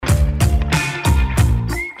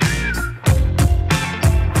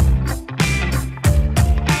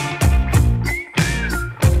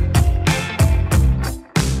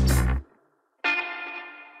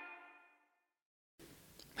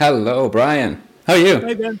Hello, Brian. How are you?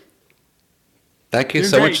 Hey Ben, Thank you doing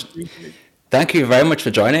so great. much. Thank you very much for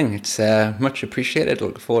joining. It's much appreciated.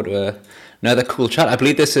 Look forward to another cool chat. I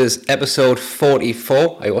believe this is episode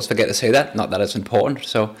 44. I always forget to say that. Not that it's important.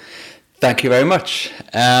 So thank you very much.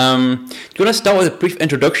 Do you want to start with a brief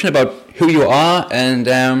introduction about who you are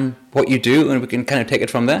and what you do, and we can kind of take it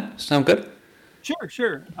from there? Sound good?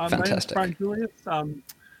 Sure. My name is Fantastic. Brian Julius.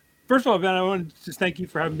 First of all, Ben, I want to just thank you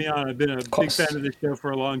for having me on. I've been a Of big fan course. of this show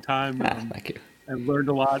for a long time. Thank you. I've learned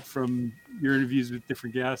a lot from your interviews with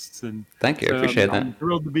different guests, and Thank you. I so appreciate that. I'm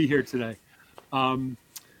thrilled to be here today. Um,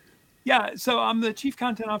 yeah, so I'm the Chief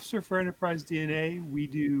Content Officer for Enterprise DNA. We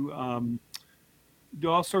do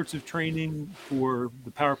all sorts of training for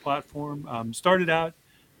the Power Platform. Started out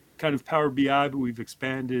kind of Power BI, but we've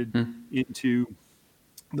expanded into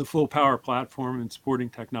the full Power Platform and supporting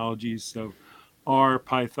technologies. So R,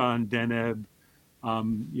 Python, Deneb,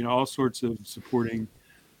 all sorts of supporting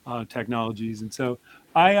technologies. And so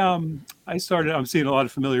I started. I'm seeing a lot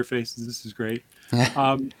of familiar faces. This is great.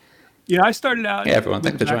 Um, I started out Yeah, everyone. with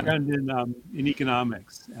a Thanks for joining. background in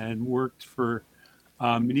economics and worked for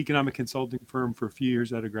an economic consulting firm for a few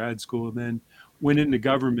years out of grad school, and then went into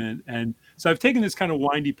government. And so I've taken this kind of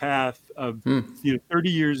windy path of 30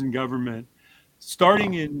 years in government,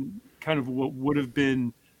 starting Wow. in kind of what would have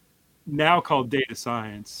been now called data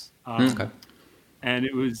science. Okay. And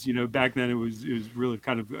it was, back then it was really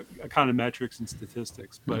kind of econometrics and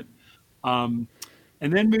statistics. But and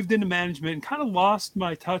then moved into management and kind of lost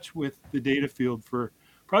my touch with the data field for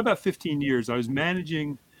probably about 15 years. I was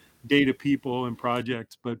managing data people and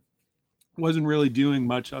projects, but wasn't really doing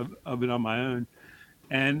much of it on my own.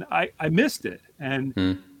 And I missed it. And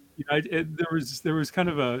there was kind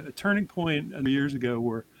of a turning point years ago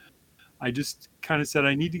where I just kind of said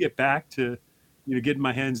I need to get back to, getting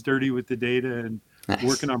my hands dirty with the data and Nice.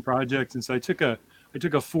 working on projects. And so I took a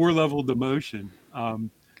 4-level demotion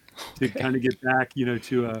to Okay. kind of get back,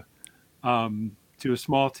 to a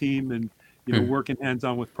small team and working hands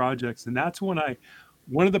on with projects. And that's when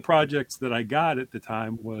one of the projects that I got at the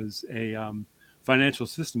time was a financial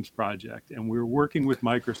systems project, and we were working with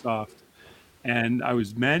Microsoft, and I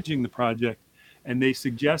was managing the project, and they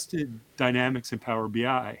suggested Dynamics and Power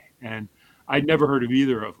BI, and I'd never heard of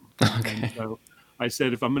either of them. And Okay. so I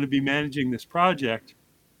said, if I'm going to be managing this project,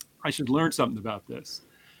 I should learn something about this.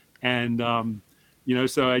 And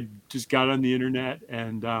so I just got on the internet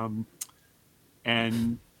and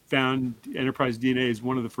found Enterprise DNA as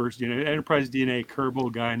one of the first. Enterprise DNA,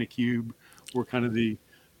 Kerbal, Guy in a Cube were kind of the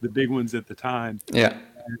big ones at the time. Yeah.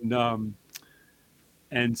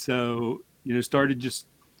 And so started just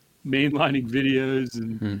mainlining videos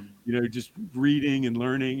and just reading and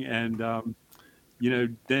learning, and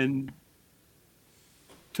then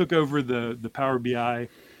took over the Power BI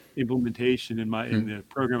implementation in the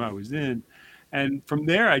program I was in. And from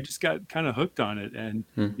there, I just got kind of hooked on it, and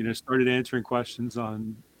started answering questions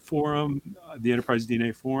on forum, the Enterprise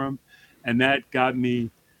DNA forum, and that got me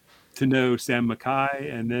to know Sam Mackay.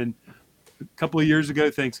 And then a couple of years ago,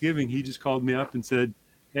 Thanksgiving, he just called me up and said,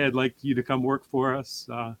 "Hey, I'd like you to come work for us,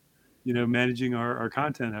 managing our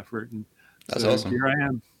content effort." And That's so awesome. here I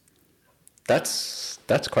am. That's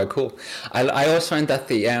quite cool. I always find that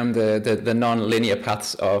the non-linear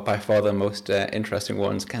paths are by far the most interesting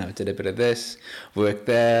ones. Kind of did a bit of this, worked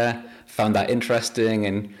there, found that interesting,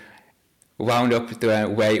 and wound up to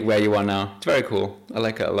where you are now. It's very cool. I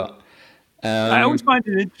like it a lot. I always Um, find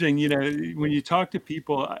it interesting, when you talk to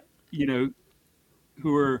people, you know,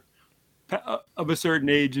 who are of a certain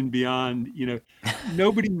age and beyond,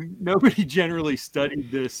 nobody generally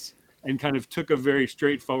studied this and kind of took a very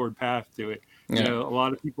straightforward path to it. yeah, A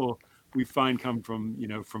lot of people we find come from,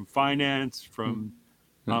 from finance, from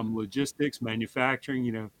logistics, manufacturing,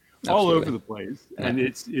 all over absolutely. the place. Yeah, And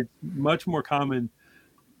it's much more common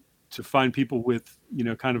to find people with,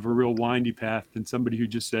 kind of a real windy path than somebody who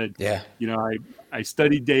just said, yeah. I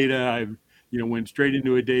studied data. Went straight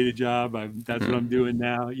into a data job. That's what I'm doing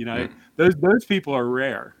now. Those people are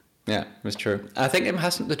rare. Yeah, it's true. I think it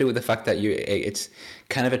has something to do with the fact that it's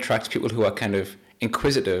kind of attracts people who are kind of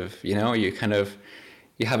inquisitive. You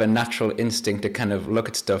have a natural instinct to kind of look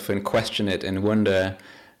at stuff and question it and wonder,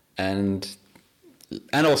 and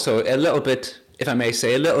also a little bit, if I may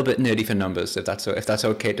say, a little bit nerdy for numbers, if that's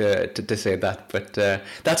okay to say that. But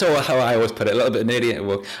that's how I always put it, a little bit nerdy at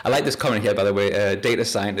work. I like this comment here, by the way, data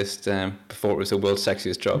scientist before it was the world's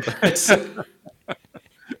sexiest job. it's,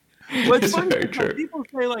 Well, it's it's funny very because true. people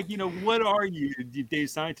say, what are you, data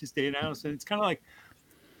scientist, data analyst? And it's kind of like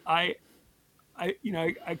I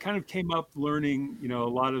I kind of came up learning, a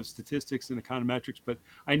lot of statistics and econometrics, but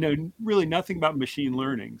I know really nothing about machine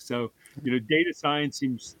learning. So, data science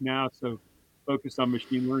seems now so focused on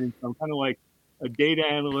machine learning. So I'm kind of like a data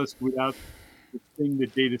analyst without the thing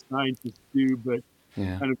that data scientists do, but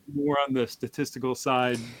Yeah. kind of more on the statistical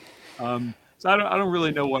side. So I don't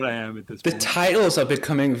really know what I am at this The point. titles are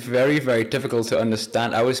becoming very, very difficult to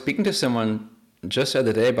understand. I was speaking to someone just the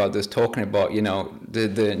other day about this, talking about,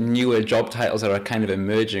 the newer job titles that are kind of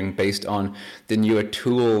emerging based on the newer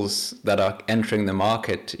tools that are entering the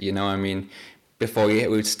market. I mean, before we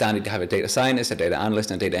would standard to have a data scientist, a data analyst,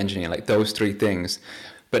 and a data engineer, like those three things.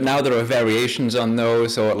 But now there are variations on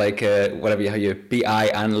those, or like whatever you have, your BI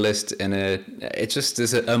analyst, and it's just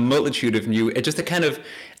there's a multitude of new. It's just a kind of,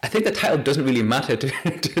 I think the title doesn't really matter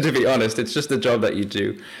to be honest. It's just the job that you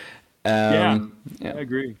do. Yeah, Yeah. I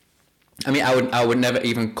agree. I mean, I would never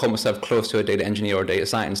even call myself close to a data engineer or data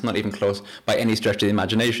science, not even close by any stretch of the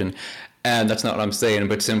imagination. And that's not what I'm saying,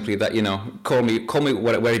 but simply that, call me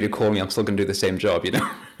whatever you call me, I'm still going to do the same job,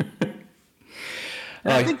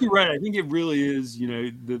 And I think you're right. I think it really is,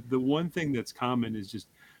 the one thing that's common is just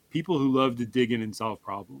people who love to dig in and solve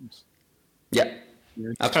problems. Yeah.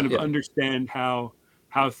 Just kind of Yeah. understand how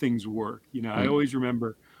things work. I always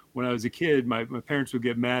remember when I was a kid, my parents would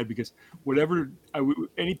get mad because whatever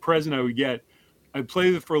any present I would get, I'd play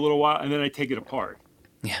with it for a little while and then I'd take it apart.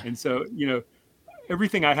 Yeah. And so,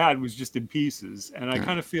 everything I had was just in pieces. And I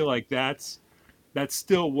kind of feel like that's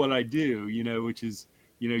still what I do, which is,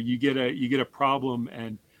 you get a problem,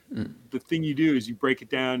 and the thing you do is you break it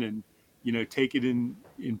down and, take it in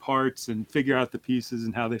parts and figure out the pieces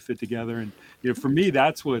and how they fit together. And, for me,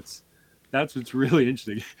 that's what's really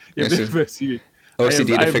interesting.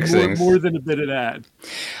 OCD I to have fix things. more than a bit of that.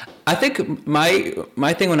 I think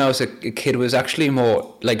my thing when I was a kid was actually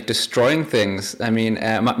more like destroying things. I mean,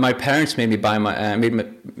 my parents made me buy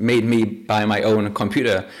made me buy my own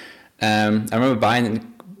computer. I remember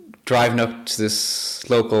driving up to this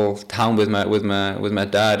local town with my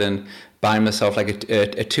dad and buying myself like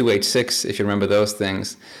a 286, if you remember those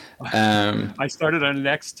things. I started on an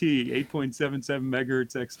XT, 8.77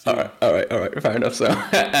 megahertz XT. All right, fair enough. So,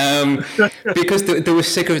 because they were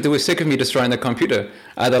sick of me destroying the computer,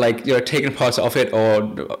 either like taking parts off it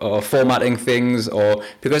or formatting things, or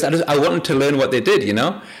because I wanted to learn what they did,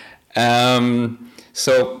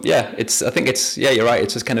 So yeah, I think you're right.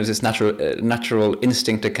 It's just kind of this natural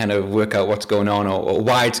instinct to kind of work out what's going on or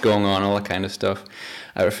why it's going on, all that kind of stuff.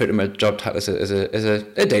 I refer to my job title as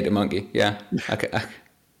a data monkey. Yeah, I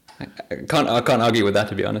can't argue with that,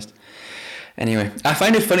 to be honest. Anyway, I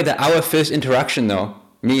find it funny that our first interaction, though,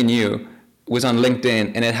 me and you, was on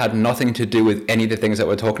LinkedIn, and it had nothing to do with any of the things that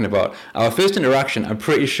we're talking about. Our first interaction, I'm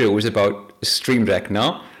pretty sure, was about Stream Deck.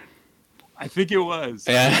 No? I think it was.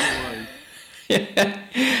 Yeah.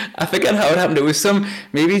 I forget how it happened. It was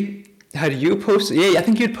had you posted? Yeah, I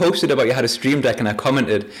think you'd posted about you had a Stream Deck, and I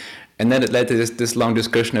commented, and then it led to this long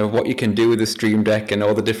discussion of what you can do with the Stream Deck and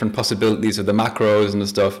all the different possibilities of the macros and the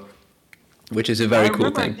stuff, which is a very cool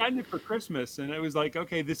thing. I got it for Christmas, and it was like,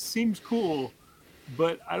 okay, this seems cool,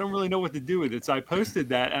 but I don't really know what to do with it. So I posted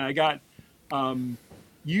that, and I got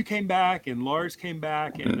you came back, and Lars came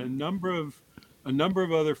back, and a number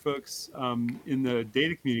of other folks in the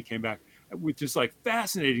data community came back with just like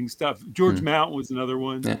fascinating stuff. George Mount was another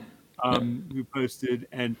one who posted,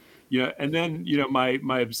 and and then my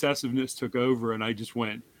obsessiveness took over, and I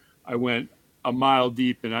went a mile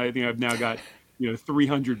deep, and I think I've now got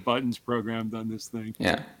 300 buttons programmed on this thing.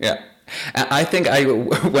 Yeah. I think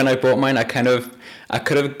when I bought mine, I could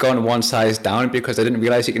have gone one size down because I didn't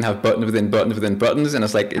realize you can have buttons within buttons within buttons, and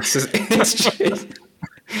it's like it's just.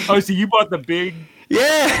 Oh, so you bought the big?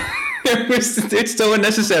 Yeah, it's so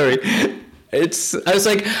unnecessary. I was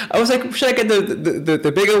like, should I get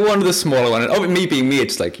the bigger one or the smaller one? And me being me,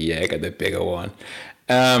 it's like, yeah, get the bigger one.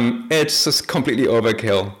 It's just completely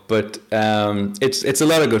overkill, but it's a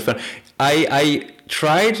lot of good fun. I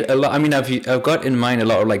tried a lot. I mean, I've got in mind a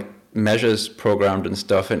lot of like measures programmed and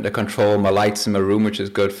stuff, and to control my lights in my room, which is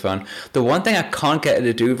good fun. The one thing I can't get it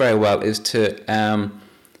to do very well is to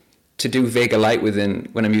do Vega Lite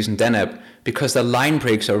when I'm using Deneb, because the line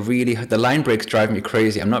breaks drive me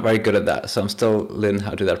crazy. I'm not very good at that, so I'm still learning how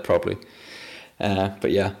to do that properly. But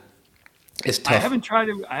yeah, it's tough. I haven't tried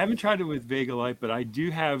it with Vega Lite, but I do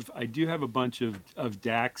have a bunch of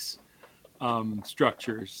DAX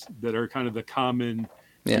structures that are kind of the common,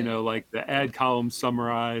 like the add column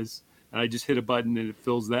summarize, and I just hit a button and it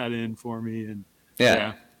fills that in for me. And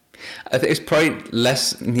I think it's probably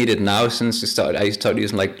less needed now since I started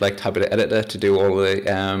using like Tablet Editor to do all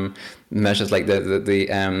the measures, like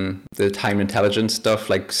the time intelligence stuff,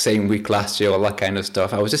 like same week last year, all that kind of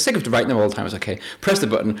stuff. I was just sick of writing them all the time. I was like, okay, press the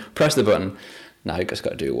button. Now you just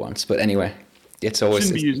got to do it once. But anyway, it's always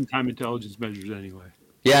shouldn't be using time intelligence measures anyway.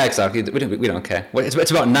 Yeah, exactly. We don't care.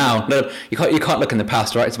 It's about now. No, you can't look in the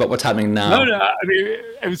past, right? It's about what's happening now. No. I mean,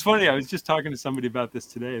 it was funny. I was just talking to somebody about this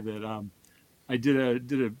today. That I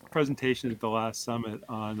did a presentation at the last summit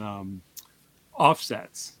on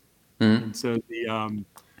offsets, and so the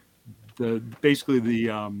basically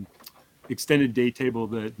the extended date table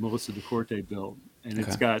that Melissa DeCorte built, and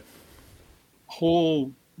it's got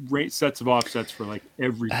whole sets of offsets for like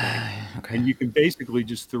everything, and you can basically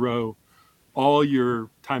just throw all your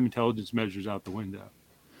time intelligence measures out the window,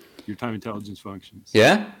 your time intelligence functions.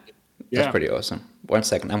 Yeah, that's pretty awesome. 1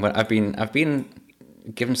 second, I've been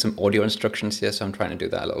given some audio instructions here, so I'm trying to do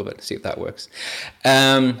that a little bit to see if that works.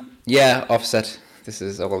 Yeah, offset. This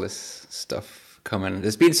is all this stuff coming.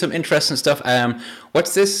 There's been some interesting stuff.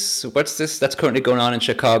 What's this that's currently going on in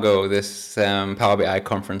Chicago? This Power BI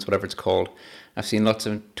conference, whatever it's called. I've seen lots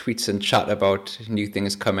of tweets and chat about new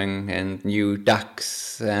things coming and new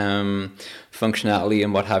DAX functionality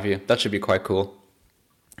and what have you. That should be quite cool.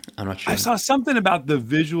 I'm not sure. I saw something about the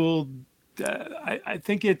visual. I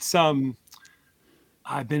think it's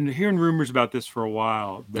I've been hearing rumors about this for a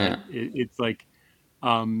while. That it's like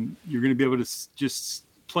you're going to be able to just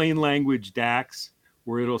plain language DAX,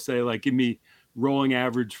 where it'll say like, give me rolling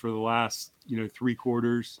average for the last 3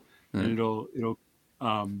 quarters, and it'll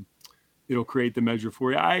create the measure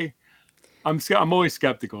for you. I'm always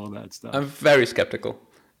skeptical of that stuff. I'm very skeptical.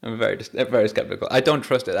 I'm very skeptical. I don't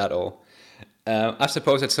trust it at all. I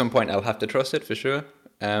suppose at some point I'll have to trust it for sure.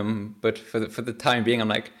 But for the time being, I'm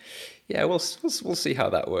like, yeah, we'll see how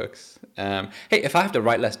that works. Hey, if I have to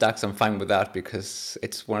write less DAX, I'm fine with that, because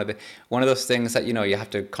it's one of those things that you have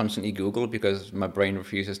to constantly Google because my brain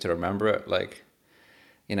refuses to remember it. Like,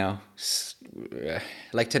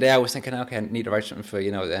 like today I was thinking, okay, I need to write something for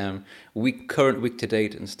current week to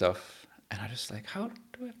date and stuff, and I just like, how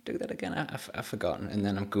do I do that again? I've forgotten, and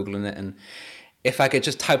then I'm Googling it, and if I could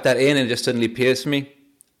just type that in and it just suddenly appears to me,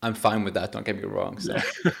 I'm fine with that. Don't get me wrong. So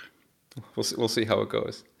we'll see how it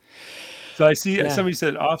goes. So I see somebody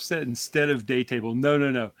said offset instead of date table.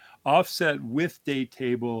 No. Offset with date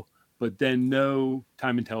table, but then no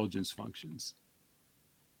time intelligence functions.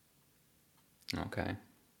 Okay.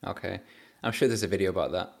 I'm sure there's a video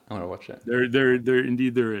about that. I want to watch it. There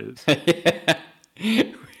indeed there is. We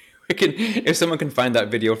can, if someone can find that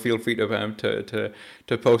video, feel free to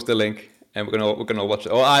post the link, and we're gonna watch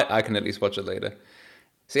it. Or I can at least watch it later.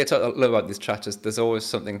 See, I talk a little about these chats. There's always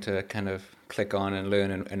something to kind of click on and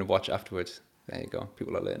learn and watch afterwards. There you go.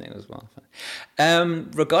 People are learning as well.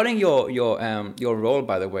 Regarding your role,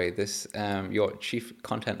 by the way, this your chief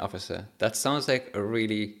content officer. That sounds like a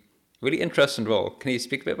really, really interesting role. Can you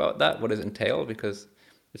speak a bit about that? What does it entail? Because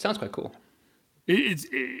it sounds quite cool.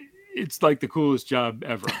 It's like the coolest job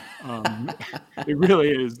ever. It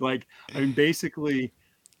really is. Like, I mean, basically,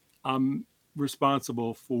 I'm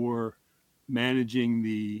responsible for managing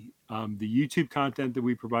the YouTube content that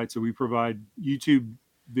we provide. So we provide YouTube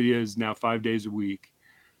videos now 5 days a week,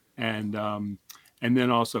 and then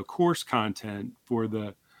also course content for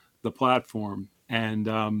the platform. And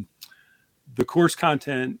the course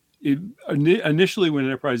content, initially when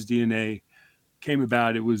Enterprise DNA came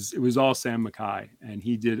about, it was all Sam Mackay, and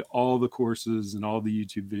he did all the courses and all the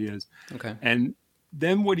YouTube videos. Okay. And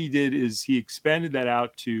then what he did is he expanded that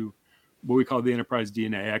out to what we call the Enterprise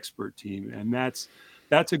DNA expert team. And that's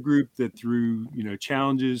a group that through,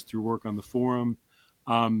 challenges, through work on the forum,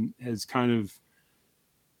 has kind of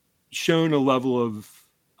shown a level of,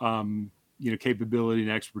 capability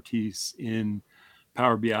and expertise in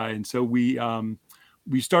Power BI. And so we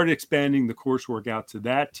started expanding the coursework out to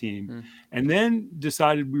that team, and then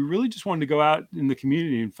decided we really just wanted to go out in the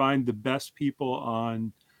community and find the best people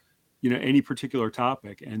on, any particular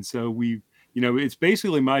topic. And so it's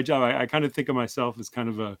basically my job. I kind of think of myself as kind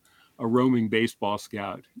of a roaming baseball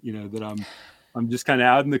scout, that I'm just kind of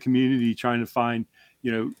out in the community trying to find,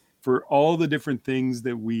 for all the different things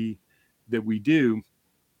that we do,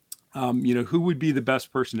 who would be the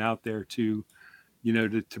best person out there to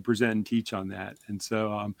present and teach on that. And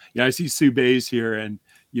so, I see Sue Bays here, and,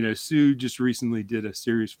 Sue just recently did a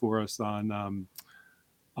series for us on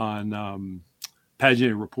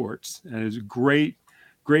paginated reports, and it was a great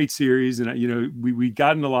series. And, we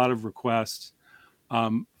gotten a lot of requests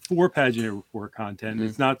for paginated report content.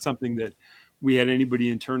 It's not something that we had anybody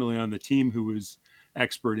internally on the team who was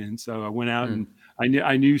expert in. So I went out and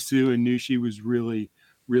I knew Sue, and knew she was really,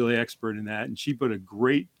 really expert in that, and she put a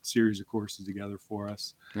great series of courses together for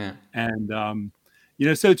us. Yeah. And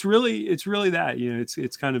so it's really that,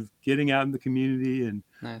 it's kind of getting out in the community and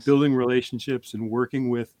Nice. building relationships and working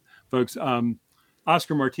with folks.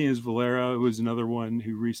 Oscar Martinez Valera was another one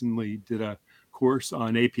who recently did a course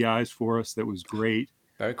on APIs for us that was great.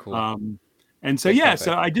 Very cool. And so, Great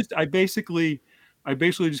so I basically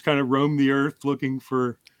just kind of roam the earth looking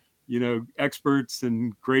for, experts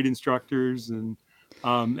and great instructors, and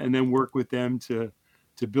then work with them to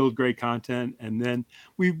build great content. And then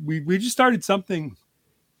we just started something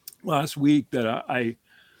last week that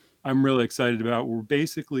I'm really excited about. Where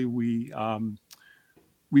basically we've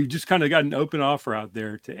just kind of got an open offer out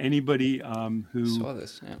there to anybody who saw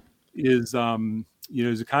this, yeah. is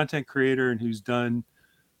is a content creator and who's done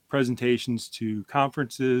presentations to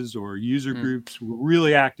conferences or user groups. We're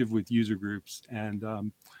really active with user groups,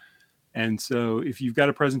 and so if you've got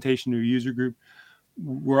a presentation to a user group,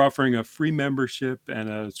 we're offering a free membership and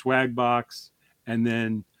a swag box, and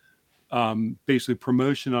then basically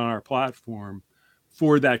promotion on our platform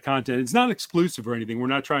for that content. It's not exclusive or anything. We're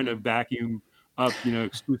not trying to vacuum up,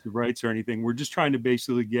 exclusive rights or anything. We're just trying to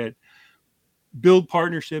basically build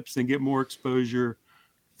partnerships and get more exposure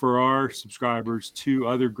for our subscribers to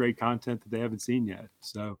other great content that they haven't seen yet.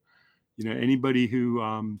 So, anybody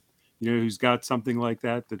who, who's got something like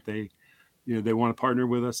that they want to partner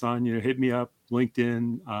with us on, hit me up,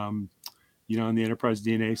 LinkedIn, on the Enterprise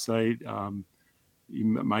DNA site,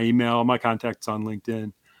 my email, my contacts on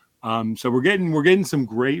LinkedIn. So we're getting some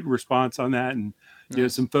great response on that, and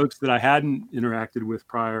some folks that I hadn't interacted with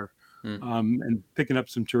prior, and picking up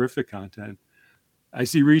some terrific content. I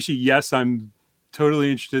see Rishi. Yes, I'm totally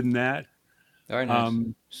interested in that. Very nice.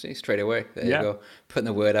 See, straight away. There you go. Putting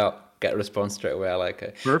the word out, get a response straight away. I like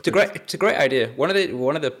it. Perfect. It's a great idea. One of the I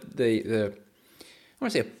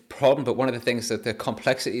want to say a problem, but one of the things that the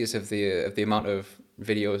complexities of the amount of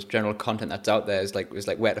videos, general content that's out there is like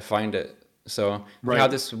where to find it. So you have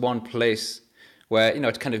this one place where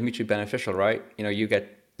it's kind of mutually beneficial, right? You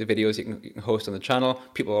get the videos you can host on the channel.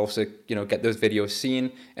 People also get those videos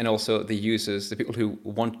seen, and also the users, the people who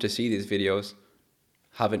want to see these videos,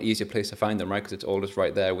 have an easier place to find them, right? Because it's all just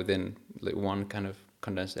right there within one kind of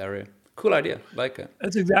condensed area. Cool idea, like it.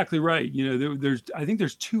 That's exactly right. I think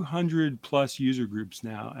there's 200 plus user groups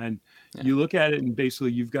now, and you look at it, and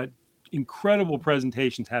basically you've got incredible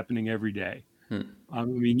presentations happening every day.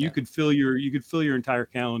 You could fill your entire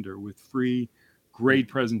calendar with free, great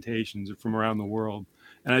presentations from around the world.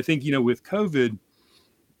 And I think with COVID,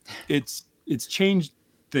 it's changed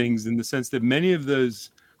things in the sense that many of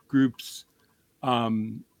those groups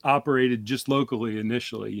operated just locally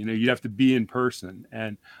initially. You'd have to be in person,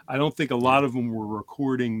 and I don't think a lot of them were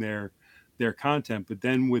recording their content. But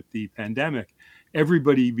then with the pandemic,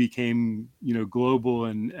 everybody became global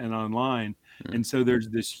and online, and so there's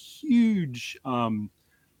this huge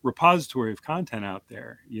repository of content out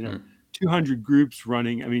there. 200 groups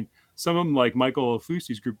running. I mean, some of them, like Michael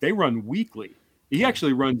Ofusi's group, they run weekly. He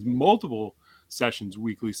actually runs multiple sessions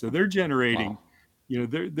weekly, so they're generating,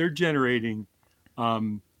 they're generating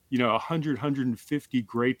 100, 150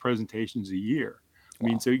 great presentations a year. I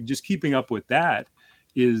mean, so just keeping up with that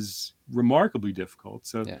is remarkably difficult.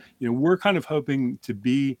 So, we're kind of hoping to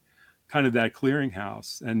be kind of that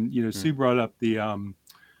clearinghouse. And, Sue brought up the,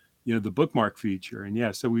 the bookmark feature.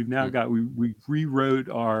 And so we've now we rewrote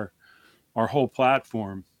our whole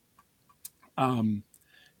platform. And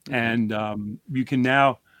you can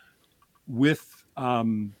now, with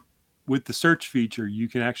the search feature, you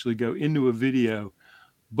can actually go into a video,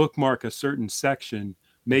 bookmark a certain section,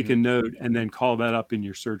 make a note, and then call that up in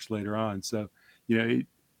your search later on. So,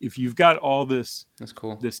 if you've got all this, that's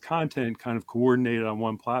cool, this content kind of coordinated on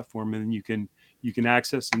one platform, and then you can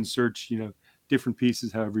access and search, different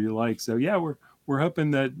pieces however you like. So we're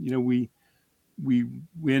hoping that, we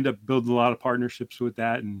end up building a lot of partnerships with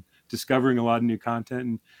that and discovering a lot of new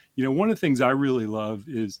content. And, one of the things I really love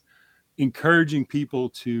is encouraging people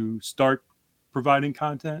to start providing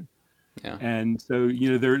content. Yeah. And so,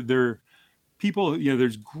 there people,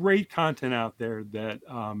 there's great content out there that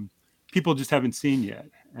people just haven't seen yet.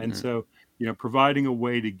 And so, providing a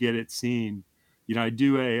way to get it seen, I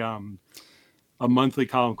do a monthly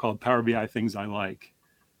column called Power BI Things I Like.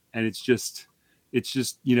 And it's just,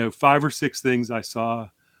 5 or 6 things I saw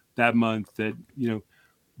that month that,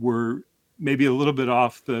 were maybe a little bit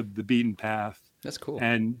off the beaten path. That's cool.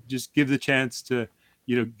 And just give the chance to,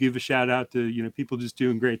 give a shout out to, people just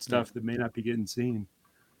doing great stuff that may not be getting seen.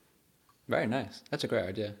 Very nice. That's a great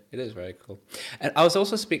idea. It is very cool. And I was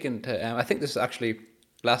also speaking to, I think this is actually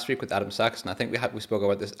last week with Adam Saxon. I think we spoke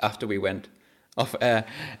about this after we went of and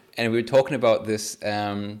we were talking about this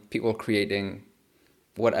people creating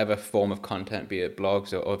whatever form of content, be it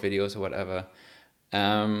blogs or videos or whatever.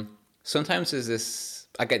 Sometimes there's this,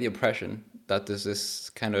 I get the impression that there's this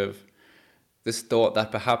kind of this thought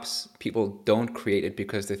that perhaps people don't create it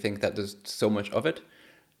because they think that there's so much of it,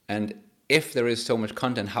 and if there is so much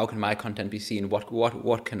content, how can my content be seen?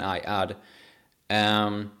 What can I add?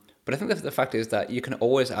 But I think that the fact is that you can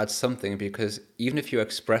always add something, because even if you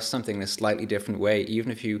express something in a slightly different way,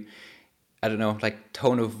 even if you, I don't know, like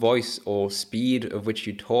tone of voice or speed of which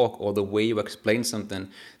you talk or the way you explain something,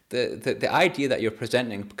 the idea that you're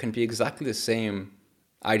presenting can be exactly the same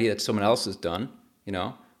idea that someone else has done,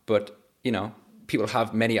 but, people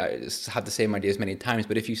have the same ideas many times,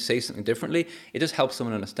 but if you say something differently, it just helps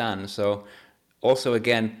someone understand. So also,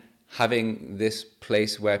 again, having this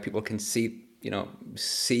place where people can see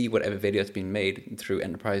whatever video has been made through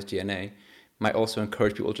Enterprise DNA might also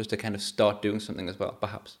encourage people just to kind of start doing something as well,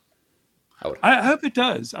 perhaps. I hope it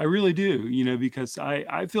does. I really do, because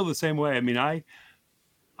I feel the same way. I mean,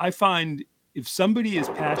 I find if somebody is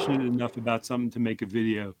passionate enough about something to make a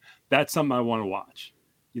video, that's something I want to watch.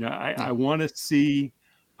 I want to see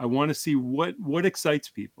what excites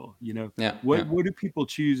people. What do people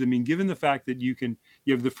choose? I mean, given the fact that you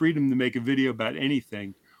have the freedom to make a video about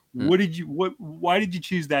anything, why did you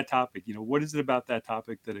choose that topic? What is it about that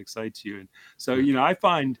topic that excites you? And so, I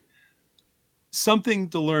find something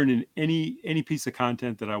to learn in any piece of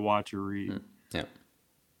content that I watch or read. Yeah.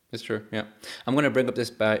 It's true, yeah. I'm going to bring up this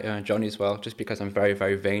by Johnny as well, just because I'm very,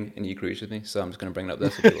 very vain and he agrees with me. So I'm just going to bring it up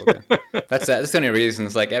there so people can. That's the only reason.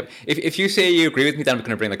 It's like, if you say you agree with me, then I'm going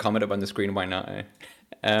to bring the comment up on the screen. Why not?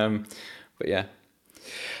 But yeah.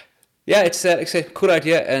 Yeah, it's a cool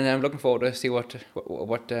idea, and I'm looking forward to see what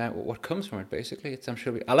comes from it. Basically,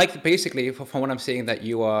 I like basically from what I'm seeing that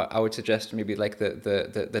you are. I would suggest maybe like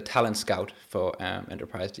the talent scout for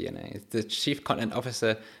Enterprise DNA, the chief content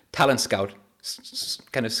officer, talent scout.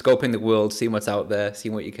 Kind of scoping the world, seeing what's out there,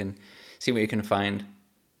 seeing what you can find.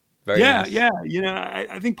 Very nice. Yeah.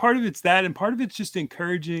 I think part of it's that, and part of it's just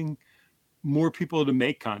encouraging more people to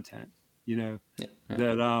make content.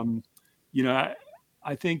 That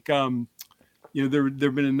I think there've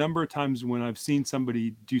been a number of times when I've seen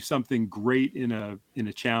somebody do something great in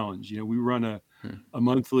a challenge. We run a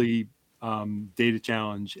monthly data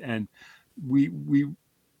challenge, and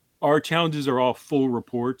our challenges are all full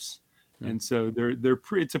reports. And so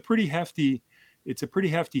it's a pretty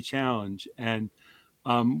hefty challenge, and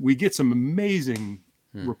we get some amazing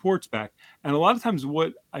reports back. And a lot of times,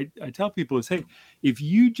 what I tell people is, hey, if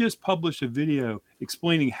you just publish a video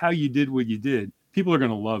explaining how you did what you did, people are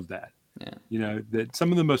going to love that. Yeah. That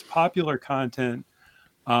some of the most popular content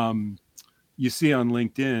you see on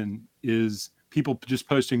LinkedIn is people just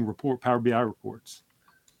posting Power BI reports.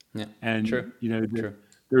 Yeah, and true.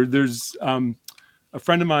 True. There's a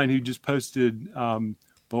friend of mine who just posted,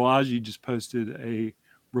 Balaji just posted a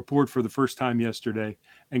report for the first time yesterday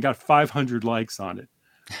and got 500 likes on it.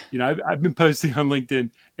 I've been posting on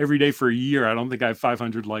LinkedIn every day for a year. I don't think I have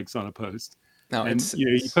 500 likes on a post. No, and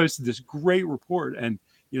he posted this great report, and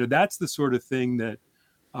that's the sort of thing that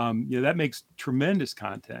that makes tremendous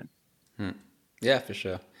content. Yeah, for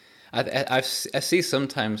sure. I see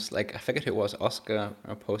sometimes, like, I forget who it was, Oscar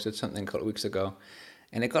posted something a couple of weeks ago,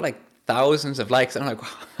 and it got like thousands of likes. And I'm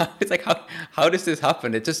like, it's like, how does this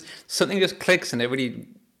happen? It just, something just clicks and everybody.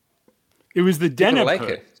 It was the Deneb like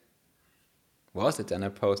post. It was the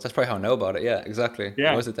Deneb post. That's probably how I know about it. Yeah, exactly.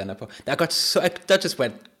 Yeah. It was the Deneb post. That just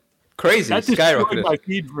went crazy. That just skyrocketed my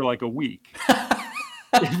feed for like a week.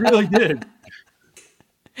 It really did.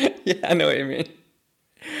 Yeah, I know what you mean.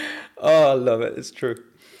 Oh, I love it. It's true.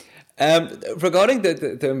 Regarding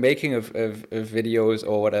the making of videos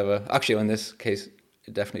or whatever, actually in this case,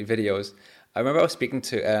 definitely videos. I remember I was speaking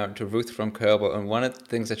to Ruth from Kerbal, and one of the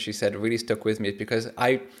things that she said really stuck with me, because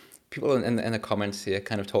people in the comments here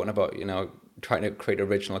kind of talking about, trying to create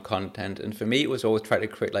original content. And for me, it was always trying to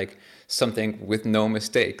create like something with no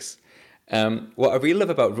mistakes. What I really love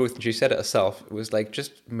about Ruth, and she said it herself, it was like,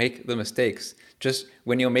 just make the mistakes. Just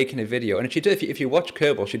when you're making a video. And if you watch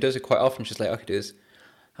Kerbal, she does it quite often. She's like, okay, it is.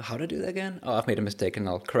 How do I do that again? Oh, I've made a mistake and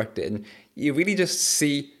I'll correct it. And you really just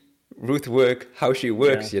see Ruth work, how she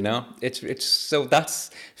works, It's so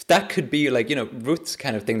that could be like, Ruth's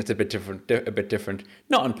kind of thing that's a bit different,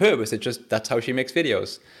 not on purpose. It's just, that's how she makes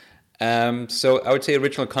videos. So I would say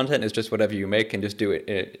original content is just whatever you make and just do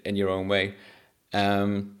it in your own way.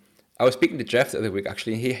 I was speaking to Jeff the other week,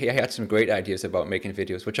 actually. He had some great ideas about making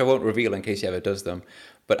videos, which I won't reveal in case he ever does them.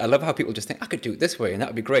 But I love how people just think, I could do it this way and that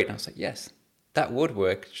would be great. And I was like, yes, that would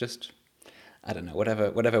work. Just, I don't know,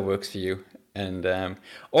 whatever works for you. And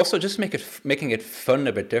also just making it fun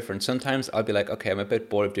a bit different. Sometimes I'll be like, okay, I'm a bit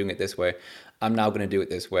bored of doing it this way. I'm now going to do it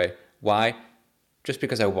this way. Why? Just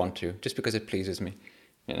because I want to, just because it pleases me,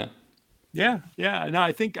 you know? Yeah, yeah. No,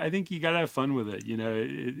 I think you got to have fun with it.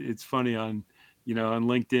 It's funny on, on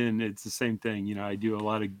LinkedIn. It's the same thing. I do a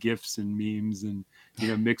lot of GIFs and memes and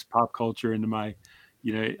mix pop culture into my.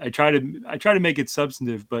 I try to make it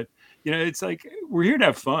substantive, but it's like we're here to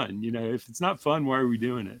have fun. If it's not fun, why are we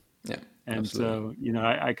doing it? Yeah, And absolutely. so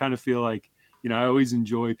I kind of feel like I always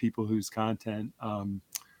enjoy people whose content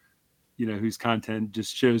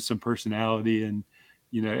just shows some personality, and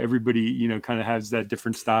everybody kind of has that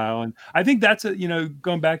different style. And I think that's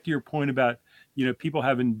going back to your point about people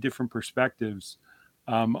having different perspectives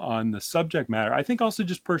on the subject matter. I think also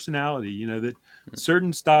just personality, that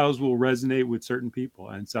certain styles will resonate with certain people.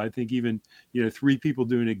 And so I think even three people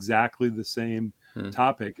doing exactly the same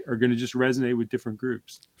topic are going to just resonate with different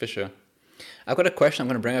groups. For sure. I've got a question I'm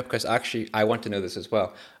going to bring up because actually I want to know this as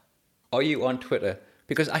well. Are you on Twitter?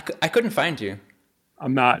 Because I couldn't find you.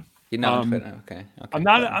 I'm not. You're not on Twitter. Okay. I'm Okay.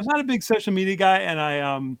 not. Fair I'm enough. not a big social media guy,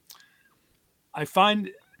 and I find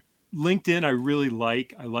LinkedIn I really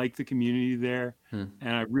like. I like the community there, and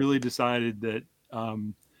I really decided that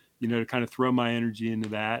to kind of throw my energy into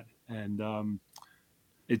that, and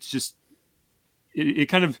it's just it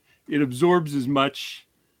kind of it absorbs as much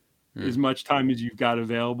time as you've got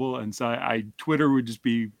available, and so I Twitter would just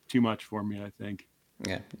be too much for me, I think.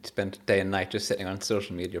 Yeah, you spend day and night just sitting on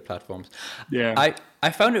social media platforms. Yeah. I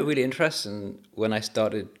found it really interesting when I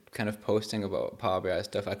started kind of posting about Power BI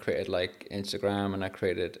stuff. I created like Instagram and I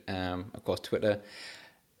created, of course, Twitter.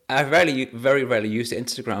 I very rarely use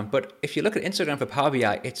Instagram, but if you look at Instagram for Power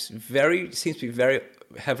BI, seems to be very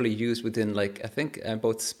heavily used within like I think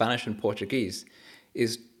both Spanish and Portuguese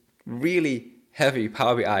is really heavy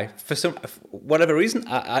Power BI for whatever reason.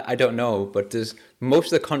 I don't know, but there's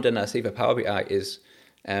most of the content I see for Power BI is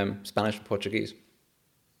Spanish and Portuguese.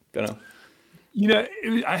 Don't know.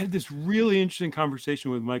 I had this really interesting conversation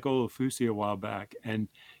with Michael Olafusi a while back, and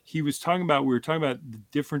we were talking about the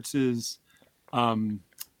differences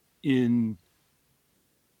in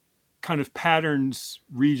kind of patterns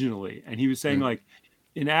regionally. And he was saying like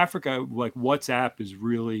in Africa, like WhatsApp is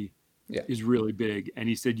really big. And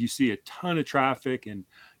he said, you see a ton of traffic and,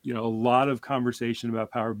 a lot of conversation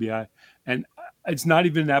about Power BI. And it's not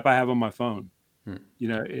even an app I have on my phone. I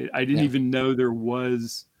didn't even know there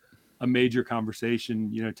was a major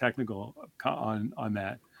conversation, technical on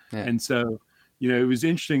that. Yeah. And so, it was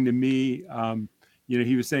interesting to me.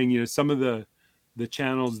 He was saying, some of the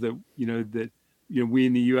channels that, we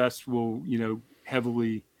in the US will,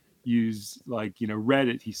 heavily use, like,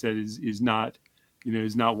 Reddit, he said is not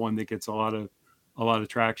one that gets a lot of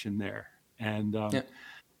traction there. And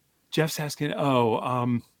Jeff's asking,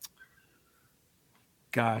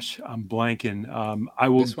 gosh, I'm blanking. I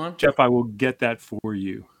will, This one? Jeff, I will get that for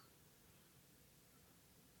you.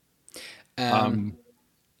 Hide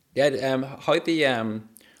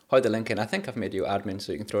the link in. I think I've made you admin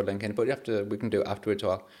so you can throw a link in, but we can do it afterwards,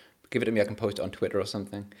 or give it to me. I can post it on Twitter or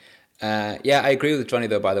something. I agree with Johnny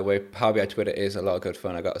though. By the way, Power BI Twitter is a lot of good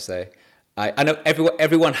fun. I got to say, I know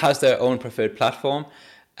everyone has their own preferred platform.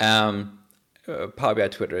 Power BI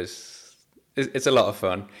Twitter it's a lot of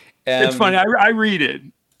fun. It's funny. I read it.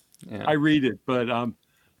 Yeah. I read it, but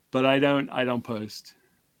I don't post.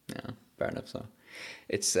 Yeah, fair enough. So,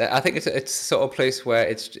 I think it's sort of a place where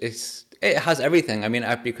it has everything. I mean,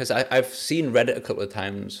 because I've seen Reddit a couple of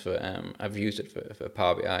times I've used it for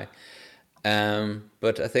Power BI,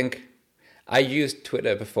 but I think I used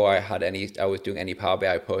Twitter before I was doing any Power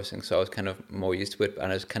BI posting, so I was kind of more used to it,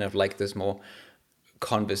 and I was kind of like this more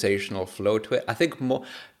conversational flow to it. I think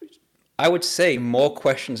I would say more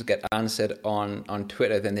questions get answered on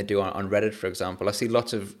Twitter than they do on Reddit, for example. I see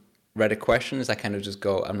lots of Reddit questions that kind of just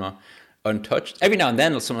go, I'm not untouched. Every now and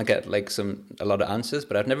then someone get like a lot of answers,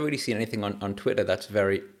 but I've never really seen anything on Twitter that's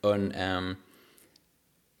very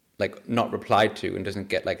like not replied to and doesn't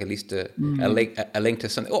get like at least a link to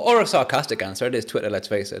something or a sarcastic answer. It is Twitter, let's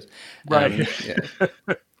face it. Right.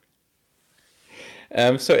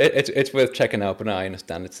 So it's worth checking out, but no, I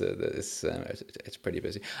understand it's pretty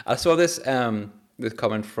busy. I saw this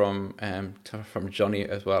comment from Johnny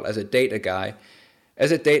as well. As a data guy,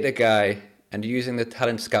 and using the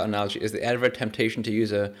talent scout analogy, is there ever a temptation to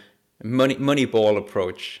use a money ball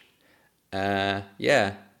approach? That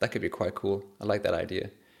could be quite cool. I like that idea.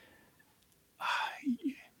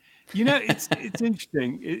 It's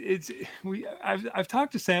interesting. I've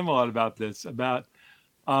talked to Sam a lot about this, about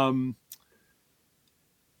kind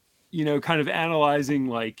of analyzing,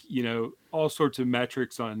 like, all sorts of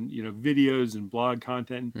metrics on, videos and blog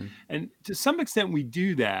content. And to some extent we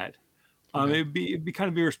do that. It'd be kind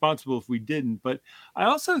of irresponsible if we didn't. But I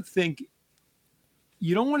also think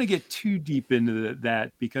you don't want to get too deep into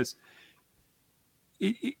that, because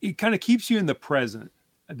it kind of keeps you in the present.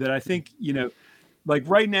 That I think, like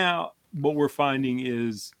right now, what we're finding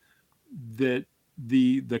is that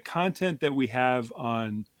the content that we have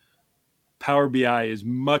on Power BI is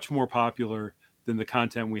much more popular than the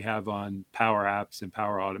content we have on Power Apps and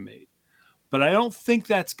Power Automate. But I don't think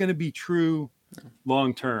that's going to be true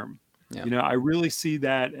long term. Yeah. I really see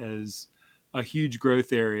that as a huge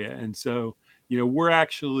growth area. And so, we're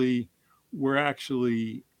actually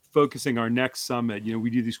focusing our next summit. We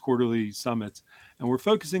do these quarterly summits, and we're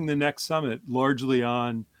focusing the next summit largely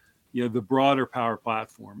on, the broader Power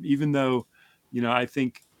Platform, even though, I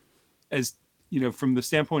think as, from the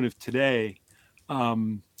standpoint of today,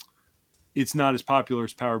 it's not as popular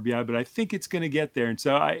as Power BI, but I think it's going to get there. And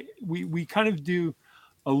so we kind of do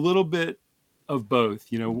a little bit of both,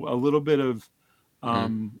 a little bit of,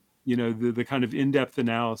 the kind of in-depth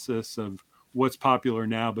analysis of what's popular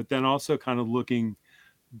now, but then also kind of looking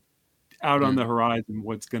out on the horizon,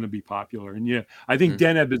 what's going to be popular. And I think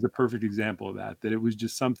Deneb is a perfect example of that it was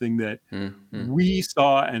just something that we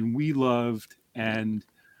saw and we loved. And,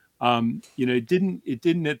 it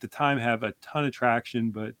didn't at the time have a ton of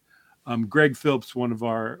traction, but Greg Phillips, one of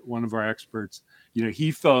our experts,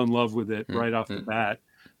 he fell in love with it right off the bat.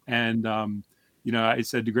 And, I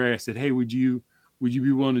said to Greg, I said, hey, would you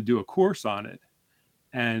be willing to do a course on it?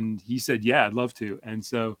 And he said, yeah, I'd love to. And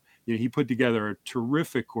so, he put together a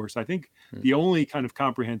terrific course. I think the only kind of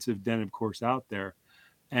comprehensive Deneb course out there.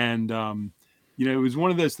 And, it was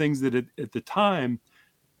one of those things that at the time,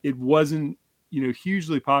 it wasn't,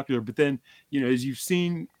 hugely popular. But then, as you've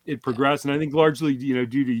seen it progress, and I think largely, due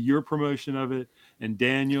to your promotion of it and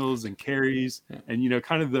Daniel's and Carrie's and,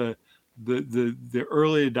 kind of the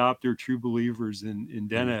early adopter, true believers in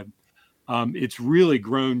Deneb, it's really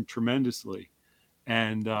grown tremendously.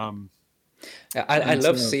 And I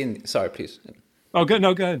love seeing. Sorry, please. Oh, good.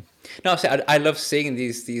 No, go ahead. No, I love seeing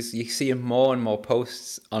these. You see more and more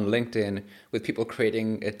posts on LinkedIn with people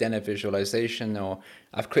creating a Deneb visualization, or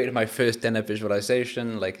I've created my first Deneb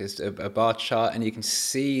visualization, like it's a bar chart, and you can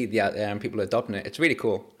see the people adopting it. It's really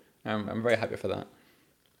cool. I'm very happy for that.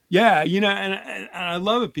 Yeah, and I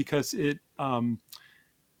love it because it.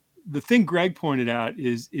 The thing Greg pointed out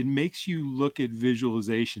is it makes you look at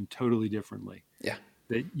visualization totally differently. Yeah.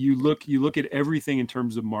 That you look at everything in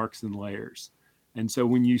terms of marks and layers. And so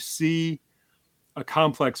when you see a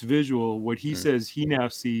complex visual, what he says he now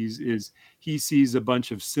sees is he sees a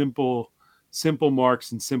bunch of simple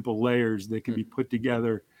marks and simple layers that can be put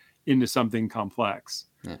together into something complex.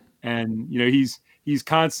 Yeah. And, he's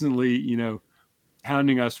constantly,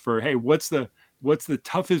 hounding us for, hey, what's the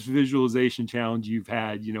toughest visualization challenge you've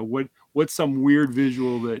had? What's some weird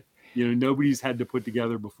visual that, nobody's had to put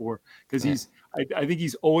together before? Because I think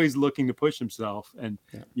he's always looking to push himself, and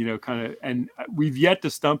and we've yet to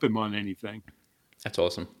stump him on anything. That's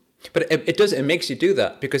awesome. But it makes you do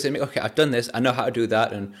that, because okay, I've done this, I know how to do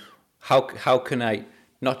that, and how can I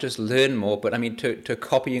not just learn more, but I mean to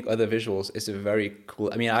copying other visuals is a very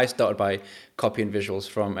cool. I mean, I started by copying visuals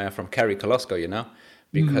from Kerry Kolosko,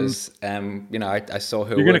 because I saw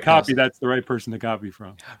her. You're going to copy. That's the right person to copy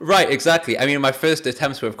from. Right, exactly. I mean, my first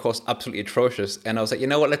attempts were, of course, absolutely atrocious, and I was like, you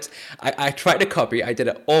know what? I tried to copy. I did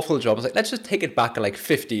an awful job. I was like, let's just take it back like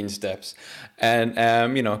 15 steps, and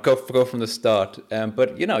go from the start.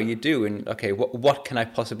 But you do, and okay, what can I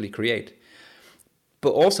possibly create? But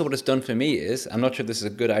also, what it's done for me is, I'm not sure if this is a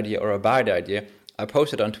good idea or a bad idea. I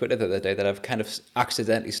posted on Twitter the other day that I've kind of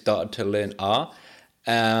accidentally started to learn R.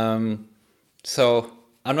 So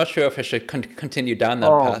I'm not sure if I should continue down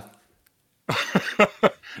that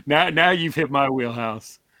path. Now you've hit my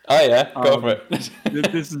wheelhouse. Oh yeah, go for it.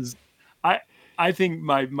 This is, I think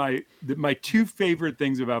my two favorite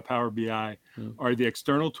things about Power BI are the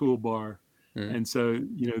external toolbar, and so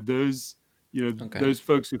those those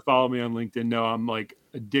folks who follow me on LinkedIn know I'm like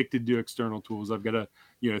addicted to external tools. I've got a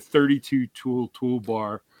 32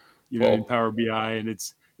 toolbar in Power BI, and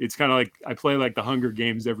it's kind of like I play like the Hunger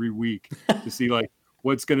Games every week to see like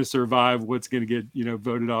what's going to survive, what's going to get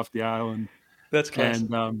voted off the island. That's classic.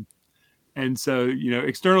 And so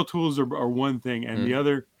external tools are one thing, and the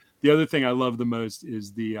other thing I love the most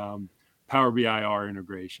is the Power BI R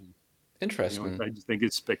integration. Interesting. I just think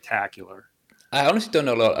it's spectacular. I honestly don't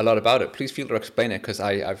know a lot about it. Please feel free to explain it, because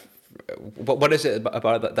I've. What is it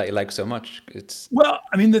about it that you like so much? I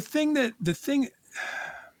mean,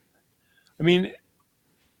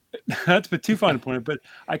 not to put too fine a point, but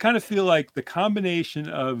I kind of feel like the combination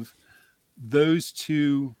of those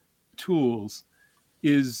two tools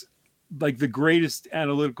is like the greatest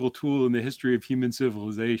analytical tool in the history of human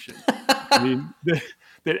civilization. I mean,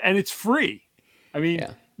 and it's free. I mean,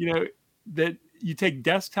 Yeah. that you take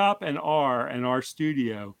desktop and R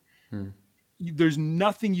Studio, there's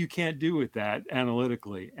nothing you can't do with that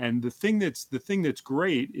analytically. And the thing that's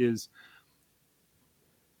great is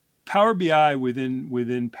Power BI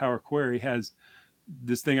within Power Query has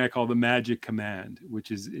this thing I call the magic command,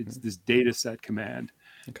 which is it's this data set command.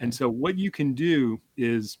 Okay. And so what you can do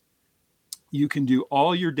is you can do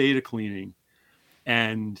all your data cleaning,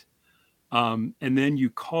 and then you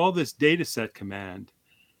call this data set command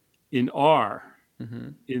in R,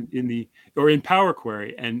 in Power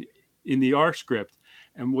Query and in the R script.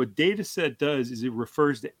 And what data set does is it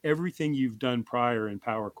refers to everything you've done prior in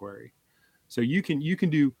Power Query. So you can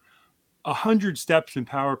do 100 steps in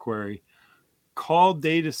Power Query, call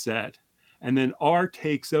data set, and then R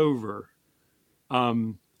takes over.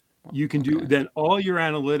 You can do then all your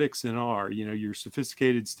analytics in R, your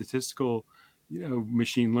sophisticated statistical,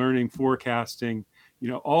 machine learning, forecasting,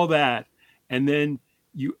 all that. And then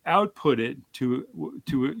you output it to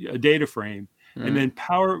a data frame, and then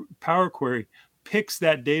Power Query picks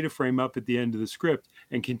that data frame up at the end of the script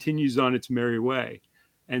and continues on its merry way.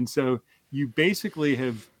 And so you basically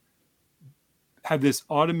have this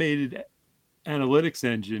automated analytics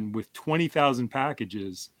engine with 20,000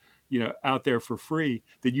 packages, out there for free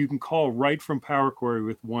that you can call right from Power Query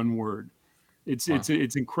with one word. It's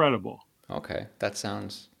incredible. Okay, it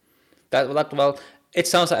sounds like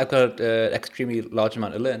I've got an extremely large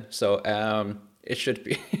amount to learn. So it should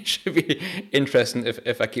be interesting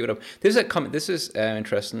if I keep it up. This is a comment. This is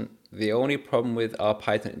interesting. The only problem with our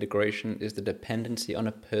Python integration is the dependency on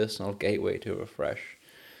a personal gateway to refresh.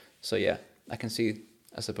 So yeah, I can see,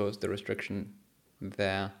 I suppose, the restriction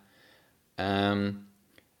there.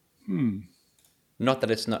 Not that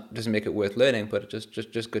doesn't make it worth learning, but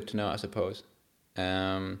just good to know, I suppose.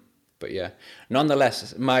 But yeah,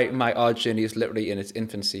 nonetheless, my R journey is literally in its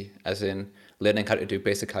infancy, as in learning how to do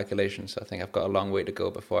basic calculations. I think I've got a long way to go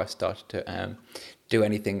before I start to do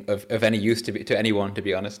anything of any use to anyone, to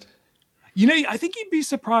be honest. I think you'd be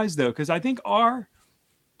surprised though, because I think R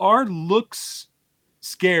looks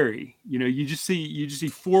scary. You just see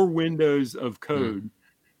 4 windows of code,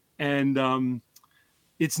 and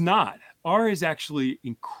it's not. R is actually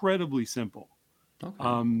incredibly simple.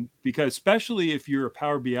 Okay. Because especially if you're a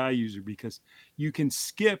Power BI user, because you can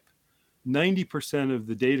skip 90% of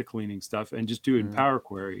the data cleaning stuff and just do it in Power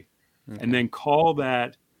Query, and then call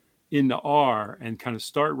that into R and kind of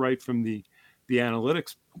start right from the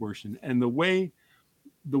analytics portion. And the way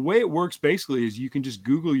it works basically is you can just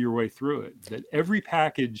Google your way through it. That every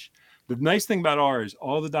package, the nice thing about R is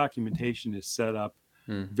all the documentation is set up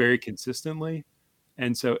very consistently.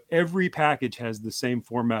 And so every package has the same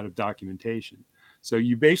format of documentation. So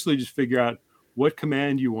you basically just figure out what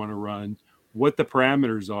command you want to run, what the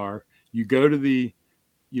parameters are. You go to the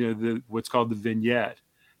what's called the vignette,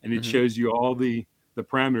 and it shows you all the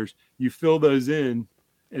parameters. You fill those in,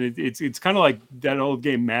 and it's kind of like that old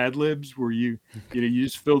game Mad Libs, where you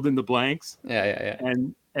just filled in the blanks. Yeah.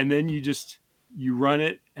 And then you run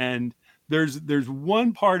it, and there's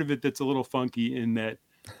one part of it that's a little funky in that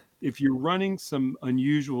if you're running some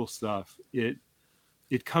unusual stuff,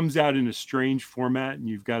 it comes out in a strange format, and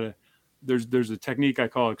you've got to. There's a technique I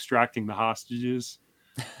call extracting the hostages,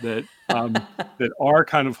 that that R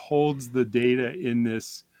kind of holds the data in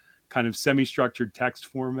this kind of semi-structured text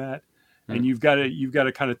format, and you've got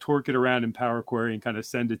to kind of torque it around in Power Query and kind of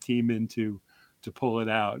send a team in to pull it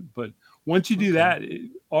out. But once you do that,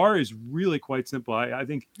 R is really quite simple. I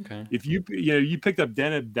think if you picked up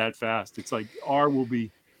Deneb that fast, it's like R will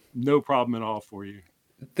be no problem at all for you.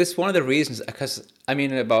 This is one of the reasons, because I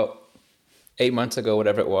mean, about 8 months ago,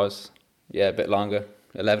 whatever it was, a bit longer,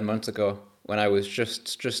 11 months ago, when I was just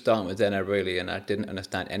starting with Deneb really, and I didn't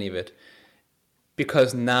understand any of it.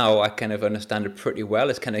 Because now I kind of understand it pretty well,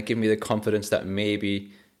 it's kind of given me the confidence that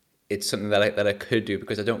maybe it's something that I could do,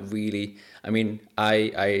 because I don't really, I mean,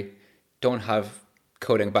 I don't have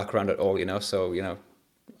coding background at all, so,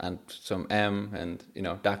 and some M, and,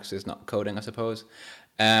 DAX is not coding, I suppose.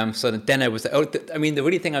 So then I was, the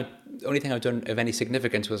only thing I've done of any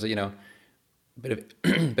significance was, a bit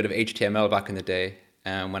of HTML back in the day,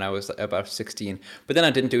 when I was about 16. But then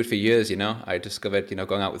I didn't do it for years, I discovered,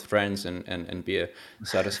 going out with friends and beer.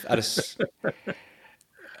 So I just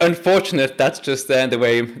unfortunate, that's just the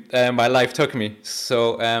way my life took me.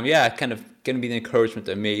 So it kind of gave me the encouragement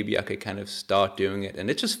that maybe I could kind of start doing it. And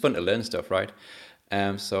it's just fun to learn stuff, right?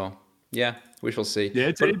 We shall see.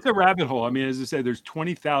 Yeah, it's a rabbit hole. I mean, as I said, there's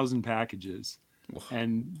 20,000 packages.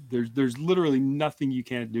 and there's literally nothing you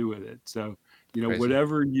can't do with it. So, Crazy.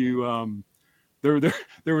 whatever you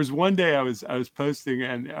there was one day I was posting,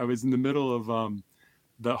 and I was in the middle of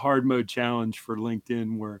the hard mode challenge for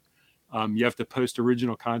LinkedIn, where you have to post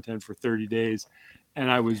original content for 30 days, and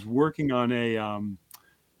I was working on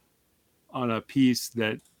a piece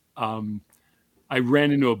that I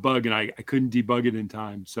ran into a bug, and I couldn't debug it in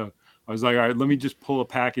time. So I was like, all right, let me just pull an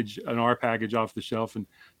R package off the shelf and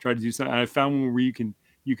try to do something. And I found one where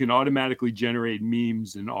you can automatically generate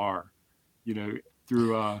memes in R, you know,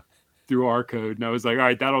 through R code. And I was like, all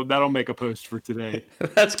right, that'll make a post for today.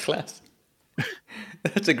 That's class.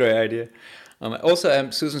 That's a great idea. Also,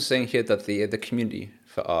 Susan's saying here that the community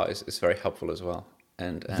for R is very helpful as well.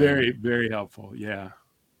 And Very, very helpful. Yeah.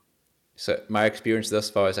 so my experience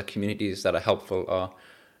thus far is that communities that are helpful are,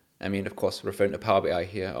 I mean, of course, referring to Power BI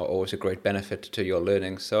here, are always a great benefit to your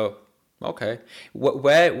learning. So, okay,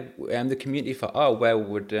 where the community for R, where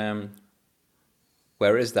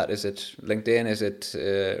is that? Is it LinkedIn? Is it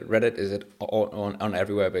Reddit? Is it on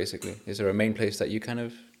everywhere basically? Is there a main place that you kind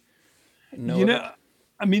of know You of know, it?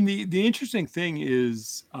 I mean, the interesting thing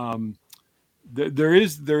is there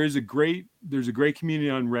is there's a great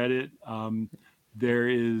community on Reddit. There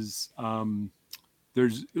is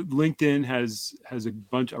there's LinkedIn has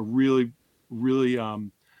a really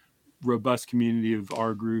robust community of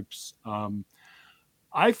R groups.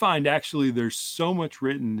 I find actually there's so much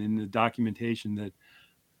written in the documentation that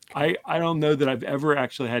I don't know that I've ever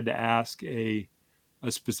actually had to ask a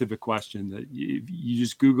specific question. That you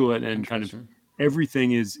just Google it, and kind of Interesting.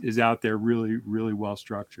 everything is out there, really, really well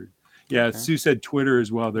structured. Yeah, Okay. Sue said Twitter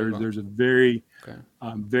as well. As well. There's a very Okay.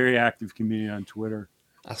 very active community on Twitter.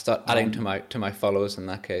 I'll start adding to my followers in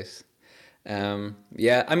that case.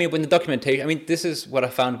 Yeah, I mean, when the documentation, I mean, this is what I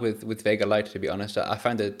found with Vega Lite, to be honest. I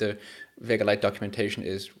find that the Vega Lite documentation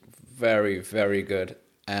is very, very good.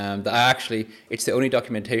 That it's the only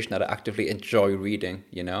documentation that I actively enjoy reading,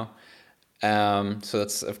 you know? So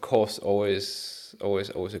that's, of course, always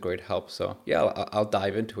a great help. So yeah, I'll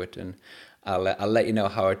dive into it, and I'll let you know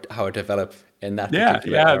how it develop in that Yeah,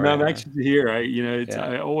 particular yeah. No, I'm area. anxious to hear.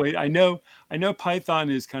 Yeah. I know Python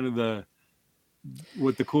is kind of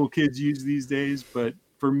what the cool kids use these days, but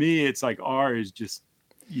for me, it's like R is just,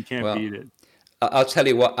 you can't Well, beat it. I'll tell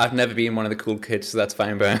you what. I've never been one of the cool kids, so that's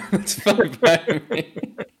fine by that's fine by me.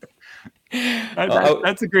 Oh,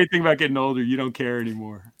 That's a great thing about getting older. You don't care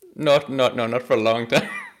anymore. not for a long time.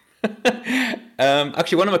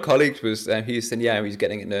 Actually, one of my colleagues was he's saying, yeah, he's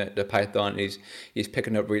getting into the Python. He's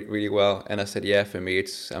picking up really well. And I said, yeah, for me,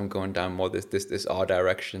 I'm going down more this R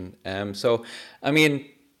direction. So I mean,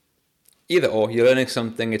 either or, you're learning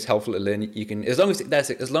something. It's helpful to learn. You can, as long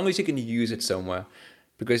as you can use it somewhere,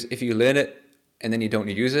 because if you learn it and then you don't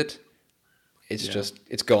use it, Yeah.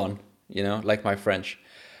 it's gone. You know, like my French.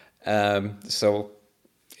 So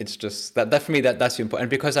it's just that for me that's important. And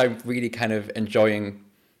because I'm really kind of enjoying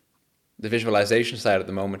the visualization side at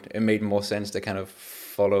the moment, it made more sense to kind of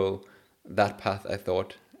follow that path, I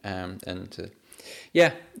thought, and to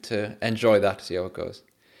enjoy that, see how it goes.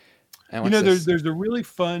 And what's this? There's a really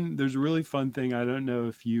fun thing. I don't know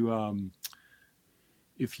if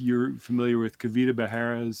you're familiar with Kavita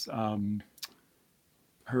Behara's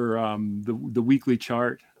her the weekly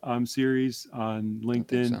chart series on I don't think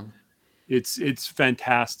LinkedIn. so. It's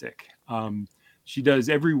fantastic. She does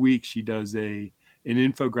every week. She does an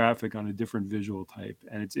infographic on a different visual type,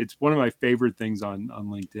 and it's one of my favorite things on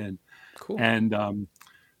LinkedIn. Cool. And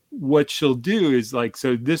what she'll do is, like,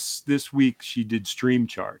 so this week she did stream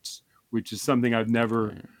charts, which is something I've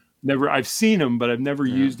never I've seen them, but I've never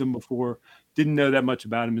Yeah. used them before. Didn't know that much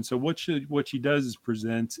about them. And so what she does is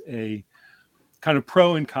present a kind of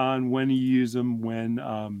pro and con, when you use them, when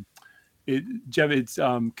it's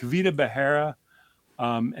Kavita Behara,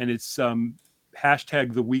 and it's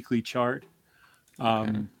hashtag the weekly chart.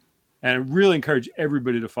 And I really encourage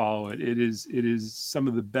everybody to follow it. It is some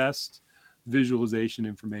of the best visualization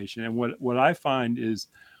information. And what I find is,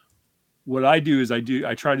 what I do is I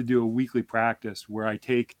try to do a weekly practice where I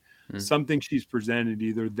take something she's presented,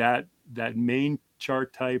 either that main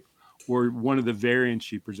chart type or one of the variants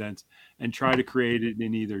she presents, and try to create it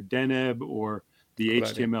in either Deneb or the Cool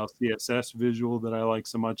idea. HTML CSS visual that I like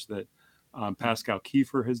so much, that Pascal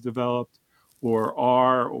Kiefer has developed, or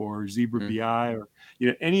R, or Zebra BI, or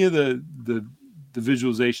any of the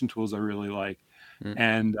visualization tools I really like.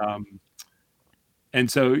 And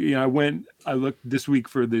so, I looked this week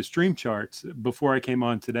for the stream charts. Before I came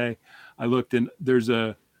on today, I looked, and there's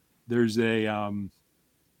a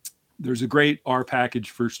great R package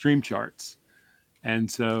for stream charts. And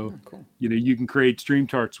so, Cool. you can create stream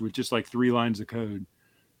charts with just like 3 lines of code.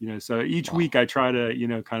 So each Wow. week I try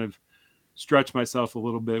to, kind of stretch myself a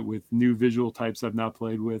little bit with new visual types I've not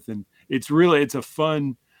played with. And it's a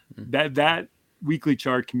fun, that weekly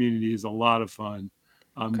chart community is a lot of fun.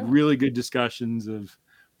 Okay. Really good discussions of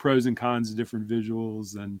pros and cons of different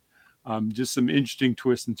visuals, and just some interesting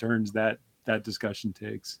twists and turns that discussion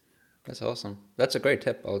takes. That's awesome. That's a great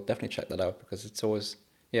tip. I'll definitely check that out because it's always,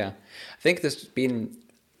 yeah. I think there's been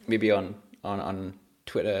maybe on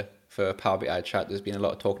Twitter for Power BI chat, there's been a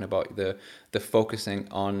lot of talking about the focusing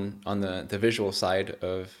on the visual side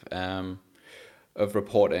of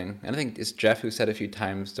reporting. And I think it's Jeff who said a few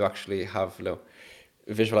times to actually have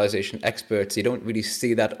visualization experts. You don't really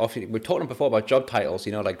see that often. We're talking before about job titles,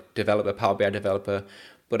 like developer, Power BI developer.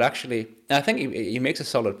 But actually, I think he makes a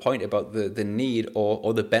solid point about the need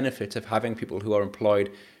or the benefits of having people who are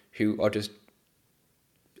employed who are just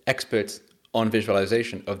experts on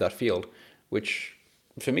visualization of that field, which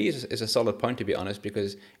for me is a solid point, to be honest,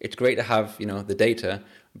 because it's great to have the data,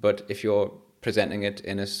 but if you're presenting it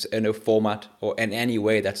in a format or in any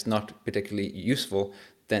way that's not particularly useful,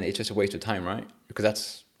 then it's just a waste of time, right? Because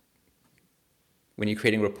that's when you're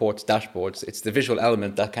creating reports, dashboards, it's the visual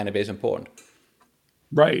element that kind of is important.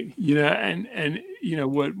 Right. And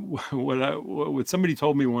what somebody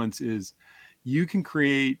told me once is you can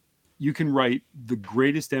write the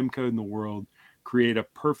greatest M code in the world, create a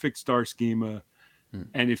perfect star schema.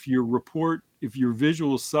 And if your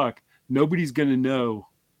visuals suck, nobody's going to know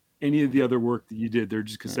any of the other work that you did. They're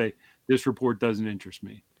just going to say, this report doesn't interest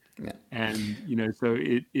me. Yeah. And, so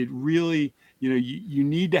it really, you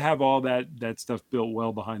need to have all that stuff built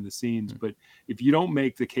well behind the scenes. But if you don't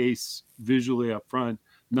make the case visually up front,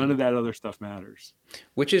 none of that other stuff matters.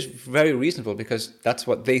 Which is very reasonable because that's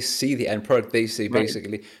what they see, the end product. They see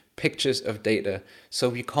basically pictures of data.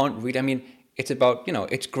 So you can't read. I mean, it's about,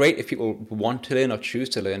 it's great if people want to learn or choose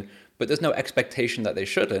to learn, but there's no expectation that they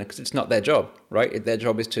should learn because it's not their job, right? Their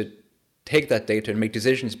job is to take that data and make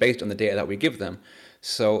decisions based on the data that we give them.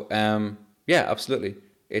 So, yeah, absolutely.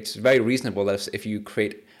 It's very reasonable that if you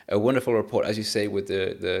create a wonderful report, as you say, with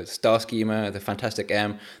the star schema, the fantastic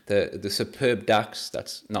M, the superb DAX,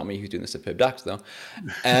 that's not me who's doing the superb DAX though,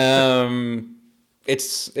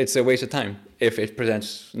 it's a waste of time if it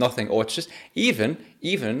presents nothing, or it's just, even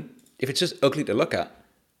if it's just ugly to look at.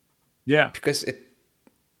 Yeah. Because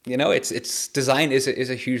it's design is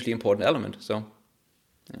a hugely important element. So,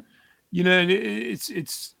 yeah. And it's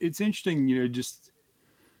interesting, just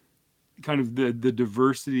kind of the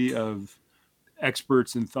diversity of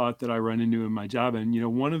experts and thought that I run into in my job. And,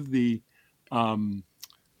 one of the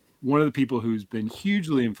people who's been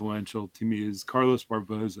hugely influential to me is Carlos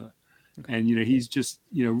Barboza. Okay. And, he's just,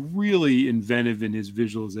 really inventive in his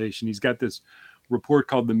visualization. He's got this report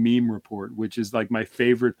called the meme report, which is like my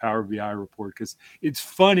favorite Power BI report because it's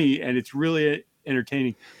funny and it's really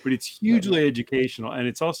entertaining, but it's hugely educational. And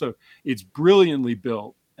it's brilliantly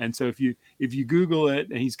built. And so if you Google it,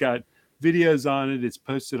 and he's got videos on it, it's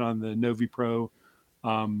posted on the Novi Pro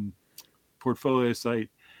portfolio site.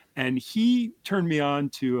 And he turned me on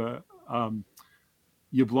to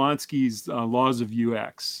Jablonski's Laws of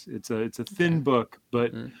UX. It's a thin book,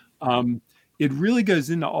 but it really goes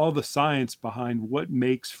into all the science behind what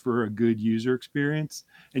makes for a good user experience.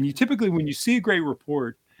 And you typically, when you see a great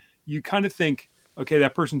report, you kind of think, okay,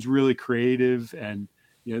 that person's really creative and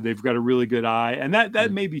they've got a really good eye. And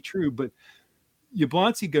that may be true, but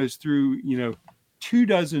Jablonski goes through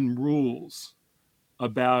 24 rules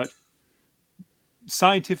about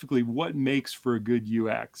scientifically what makes for a good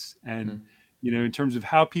UX, and in terms of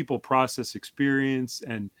how people process experience,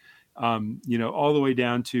 and all the way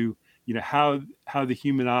down to how the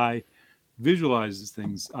human eye visualizes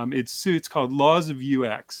things. It's called Laws of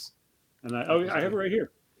UX, and I have it right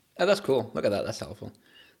here. Oh, that's cool. Look at that. That's helpful.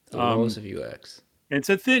 The Laws of UX. And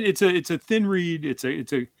it's a thin read.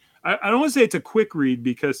 I don't want to say it's a quick read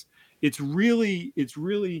because it's really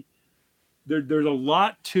there's a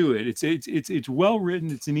lot to it. It's well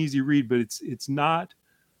written. It's an easy read, but it's not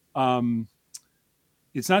something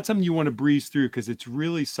you want to breeze through because it's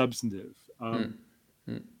really substantive.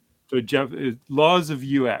 So Jeff, Laws of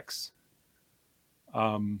UX,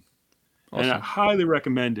 awesome. And I highly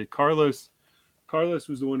recommend it. Carlos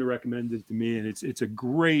was the one who recommended it to me, and it's a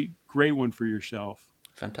great one for your shelf.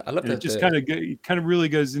 Fantastic. I love that. It just kind of really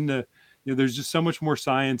goes into, there's just so much more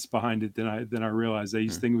science behind it than I realized. I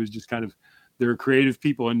used to think it was just kind of, there are creative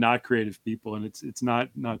people and not creative people, and it's not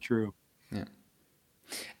true. Yeah.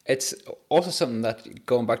 It's also something that,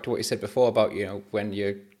 going back to what you said before about, when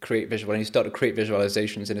you when you start to create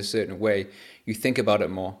visualizations in a certain way, you think about it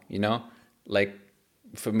more, like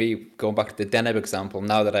for me, going back to the Deneb example,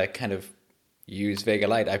 now that I kind of use Vega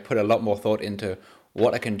Lite, I put a lot more thought into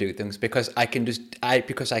what I can do things, because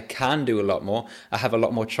because I can do a lot more. I have a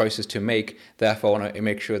lot more choices to make. Therefore, I want to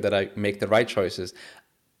make sure that I make the right choices.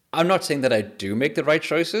 I'm not saying that I do make the right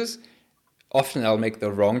choices. Often I'll make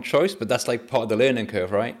the wrong choice, but that's like part of the learning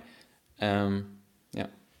curve, right? Yeah.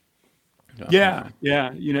 Yeah,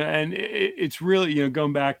 yeah, and it's really,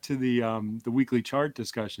 going back to the weekly chart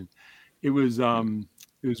discussion. It was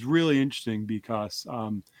really interesting because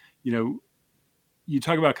you know you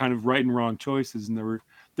talk about kind of right and wrong choices, and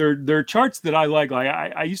there are charts that I like. Like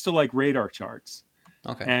I used to like radar charts,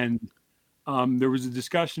 Okay. and there was a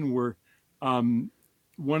discussion where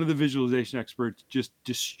one of the visualization experts just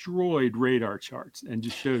destroyed radar charts and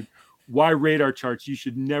just showed why radar charts, you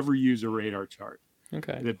should never use a radar chart.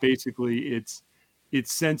 Okay. That basically it's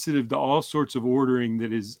sensitive to all sorts of ordering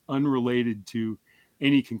that is unrelated to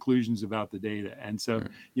any conclusions about the data. And so,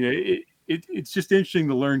 it's just interesting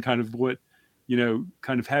to learn kind of what,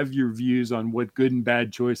 kind of have your views on what good and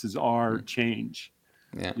bad choices are change.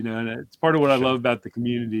 Yeah. And it's part of what I Sure. love about the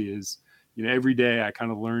community is, every day I kind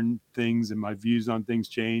of learn things and my views on things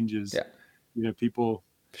change as, people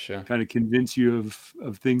Sure. kind of convince you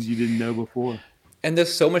of things you didn't know before. And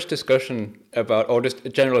there's so much discussion about, or just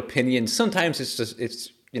general opinions. Sometimes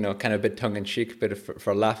it's kind of a bit tongue in cheek, a bit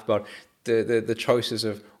for a laugh about the choices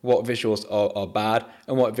of what visuals are bad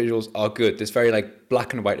and what visuals are good. This very like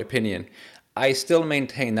black and white opinion. I still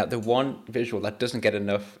maintain that the one visual that doesn't get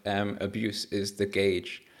enough abuse is the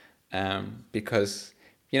gauge, because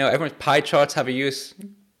everyone's pie charts have a use.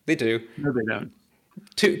 They do. No, they don't.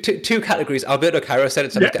 Two categories. Alberto Cairo said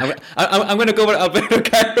it. So I'm going to go with Alberto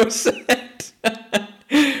Cairo said.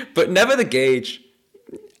 But never the gauge.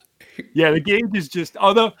 Yeah, the gauge is just.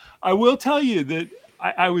 Although I will tell you that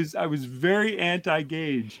I was very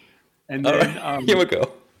anti-gauge, and then here we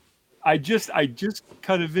go. I just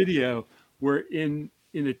cut a video where in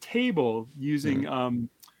a table using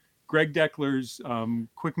Greg Deckler's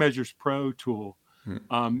Quick Measures Pro tool,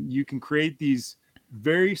 you can create these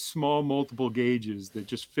very small multiple gauges that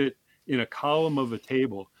just fit in a column of a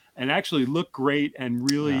table and actually look great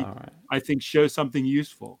and really, I think, show something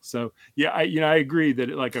useful. So yeah, I agree that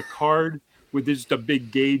like a card with just a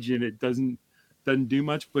big gauge in it doesn't do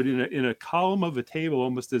much, but in a column of a table,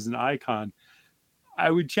 almost as an icon,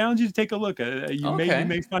 I would challenge you to take a look. You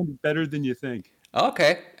may find it better than you think.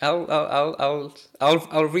 Okay, I'll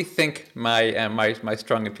rethink my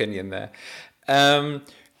strong opinion there.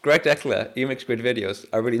 Greg Deckler, he makes great videos.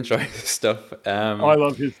 I really enjoy his stuff. I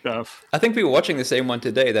love his stuff. I think we were watching the same one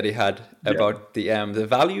today that he had about the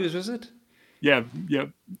values, was it? Yeah.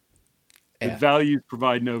 The values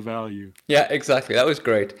provide no value. Yeah, exactly. That was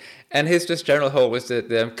great. And his just general whole was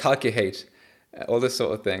the calculate, all this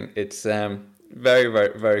sort of thing. It's very,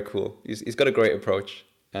 very, very cool. He's got a great approach.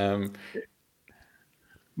 My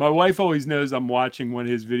wife always knows I'm watching one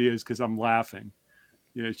of his videos because I'm laughing.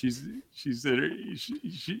 She said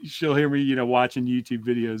she'll hear me, watching YouTube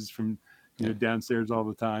videos from, downstairs all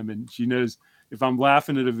the time. And she knows if I'm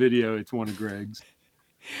laughing at a video, it's one of Greg's.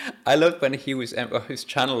 I loved when he was, his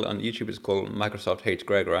channel on YouTube is called Microsoft Hates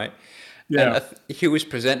Greg, right? Yeah. And he was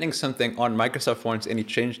presenting something on Microsoft once and he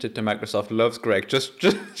changed it to Microsoft Loves Greg just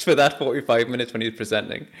for that 45 minutes when he was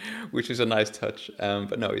presenting, which is a nice touch.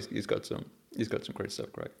 But no, he's got some great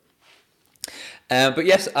stuff, Greg. But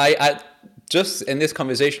yes, I just in this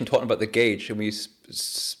conversation talking about the gauge, and we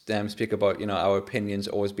speak about our opinions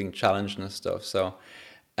always being challenged and stuff. So,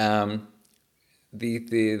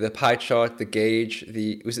 the pie chart, the gauge,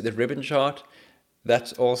 was it the ribbon chart?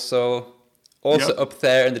 That's also up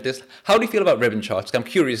there in the disc. How do you feel about ribbon charts? I'm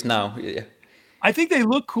curious now. Yeah. I think they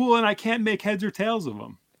look cool, and I can't make heads or tails of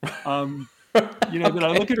them. That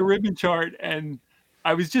I look at a ribbon chart, and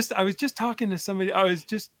I was just talking to somebody. I was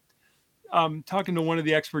just talking to one of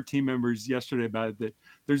the expert team members yesterday about it, that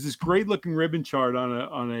there's this great looking ribbon chart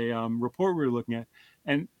on a report we were looking at.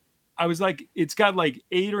 And I was like, it's got like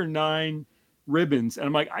 8 or 9 ribbons. And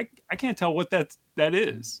I'm like, I can't tell what that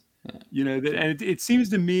is, and it seems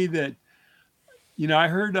to me that, I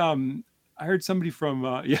heard somebody from,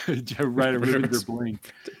 right, a ribbons are bling,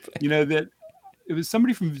 that it was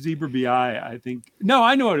somebody from Zebra BI, I think. No,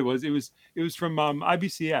 I know what it was. It was from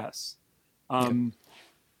IBCS.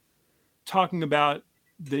 Talking about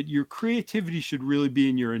that your creativity should really be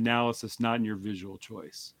in your analysis, not in your visual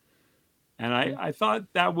choice. And I thought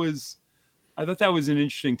that was an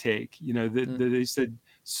interesting take, that they said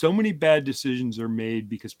so many bad decisions are made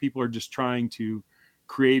because people are just trying to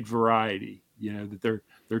create variety, that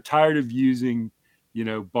they're tired of using,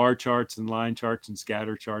 bar charts and line charts and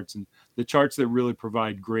scatter charts and the charts that really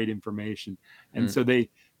provide great information. And so they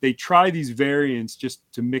try these variants just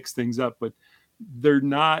to mix things up, but they're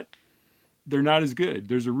not they're not as good.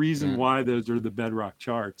 There's a reason why those are the bedrock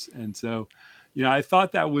charts. And so, I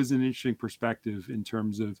thought that was an interesting perspective in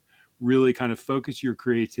terms of really kind of focus your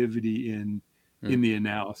creativity in the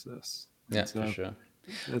analysis. And Yeah, so for sure.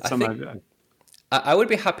 that's I something think I would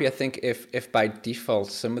be happy, I think, if by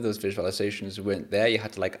default some of those visualizations weren't there, you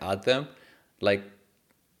had to like add them. Like,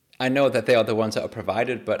 I know that they are the ones that are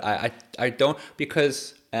provided, but I don't,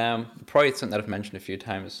 because probably it's something that I've mentioned a few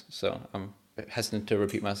times, so I'm hesitant to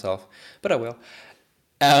repeat myself, but I will.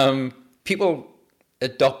 People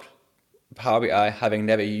adopt Power BI having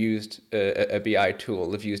never used a BI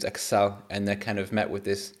tool. They've used Excel, and they're kind of met with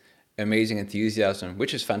this amazing enthusiasm,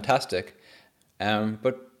 which is fantastic.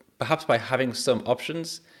 But perhaps by having some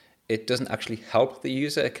options, it doesn't actually help the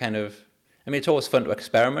user. It's always fun to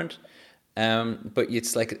experiment, but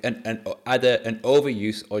it's like either an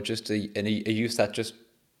overuse or just a use that just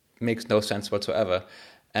makes no sense whatsoever.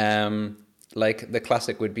 Like the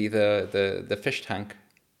classic would be the fish tank.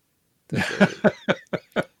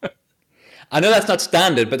 I know that's not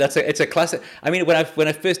standard, but it's a classic. I mean, when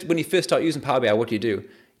you first start using Power BI, what do?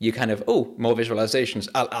 You kind of, more visualizations.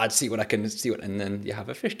 I'll see what I can see, and then you have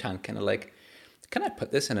a fish tank, kind of like, can I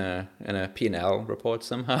put this in a P&L report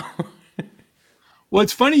somehow? Well,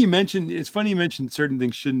 it's funny you mentioned certain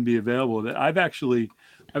things shouldn't be available. That I've actually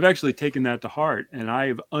taken that to heart, and I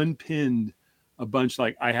have unpinned a bunch.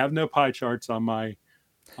 Like, I have no pie charts on my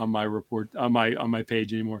report on my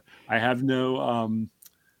page anymore. I have no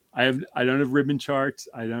I don't have ribbon charts.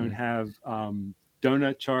 I don't have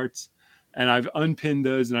donut charts, and I've unpinned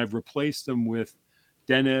those and I've replaced them with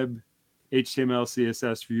Deneb, HTML,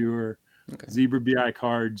 CSS viewer, Zebra BI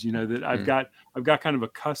cards. That I've got kind of a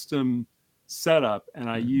custom setup, and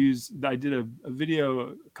I did a video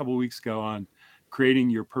a couple of weeks ago on creating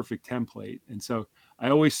your perfect template, and so I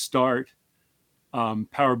always start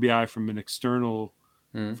Power BI from an external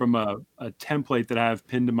from a template that I have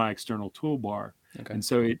pinned to my external toolbar. Okay. And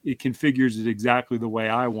so it configures it exactly the way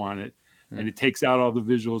I want it, and it takes out all the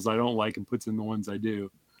visuals I don't like and puts in the ones I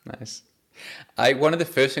do. Nice. One of the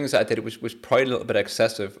first things that I did was probably a little bit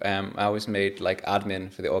excessive. I was made like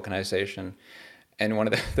admin for the organization, and one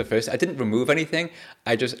of the first, I didn't remove anything.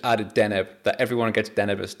 I just added Deneb, that everyone gets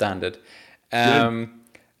Deneb as standard. I'm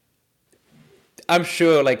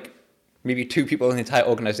sure like maybe 2 people in the entire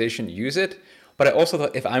organization use it, but I also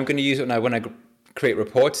thought if I'm going to use it when I create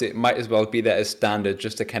reports, it might as well be there as standard,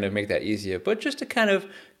 just to kind of make that easier, but just to kind of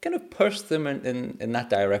push them in that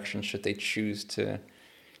direction should they choose to.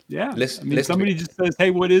 Yeah, somebody just says,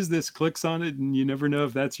 "Hey, what is this?" Clicks on it, and you never know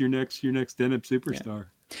if that's your next Deneb superstar.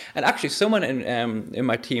 Yeah. And actually, someone in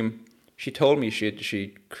my team, she told me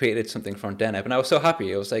she created something from Deneb, and I was so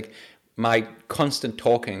happy. It was like my constant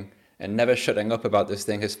talking and never shutting up about this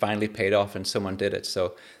thing has finally paid off, and someone did it.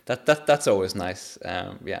 So that's always nice.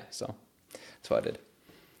 So that's what I did.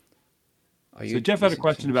 So Jeff had a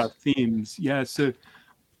question about themes. Yeah, so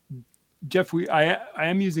Jeff, I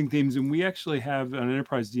am using themes, and we actually have on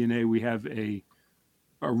Enterprise DNA, we have a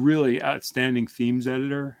really outstanding themes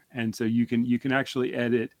editor, and so you can actually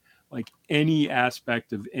edit like any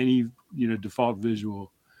aspect of any default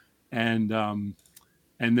visual, and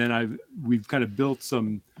then we've kind of built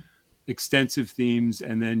some extensive themes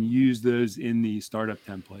and then use those in the startup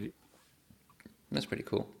template. That's pretty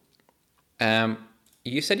cool.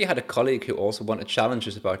 You said you had a colleague who also wanted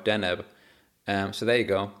challenges about Deneb. So there you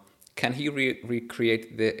go. Can he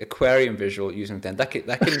recreate the aquarium visual using Deneb?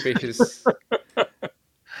 That can be his.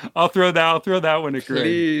 I'll throw that one at Greg.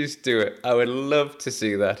 Please do it. I would love to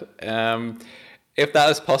see that. If that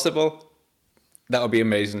is possible, that would be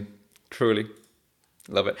amazing. Truly.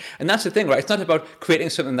 Love it. And that's the thing, right? It's not about creating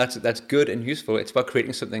something that's good and useful. It's about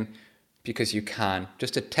creating something because you can,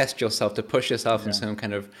 just to test yourself, to push yourself in some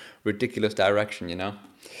kind of ridiculous direction,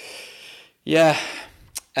 Yeah.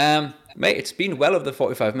 Mate, it's been well over the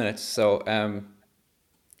 45 minutes, so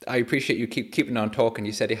I appreciate you keeping on talking.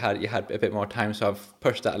 You said you had a bit more time, so I've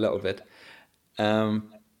pushed that a little bit.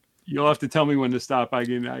 You'll have to tell me when to stop. I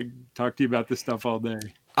talk to you about this stuff all day.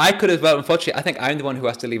 I could as well. Unfortunately, I think I'm the one who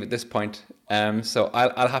has to leave at this point. So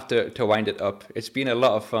I'll have to wind it up. It's been a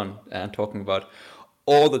lot of fun talking about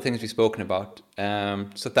all the things we've spoken about.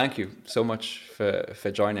 So thank you so much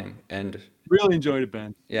for joining, and really enjoyed it,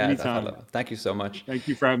 Ben. Yeah, anytime. Thank you so much. Thank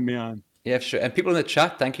you for having me on. Yeah, sure. And people in the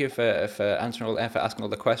chat, thank you for asking all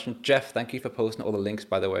the questions. Jeff, thank you for posting all the links,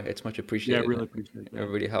 by the way. It's much appreciated. Yeah, really appreciate it. It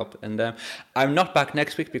really helped. And I'm not back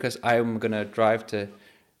next week because I'm going to drive to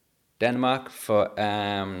Denmark for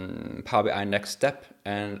Power BI Next Step.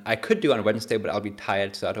 And I could do on Wednesday, but I'll be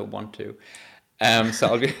tired, so I don't want to. So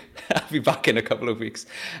I'll be back in a couple of weeks.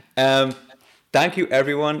 Thank you,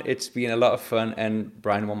 everyone. It's been a lot of fun. And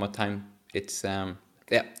Brian, one more time, It's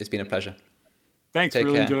yeah, it's been a pleasure. Thanks. Take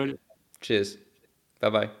Really care. enjoyed it. Cheers. Bye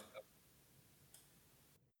bye.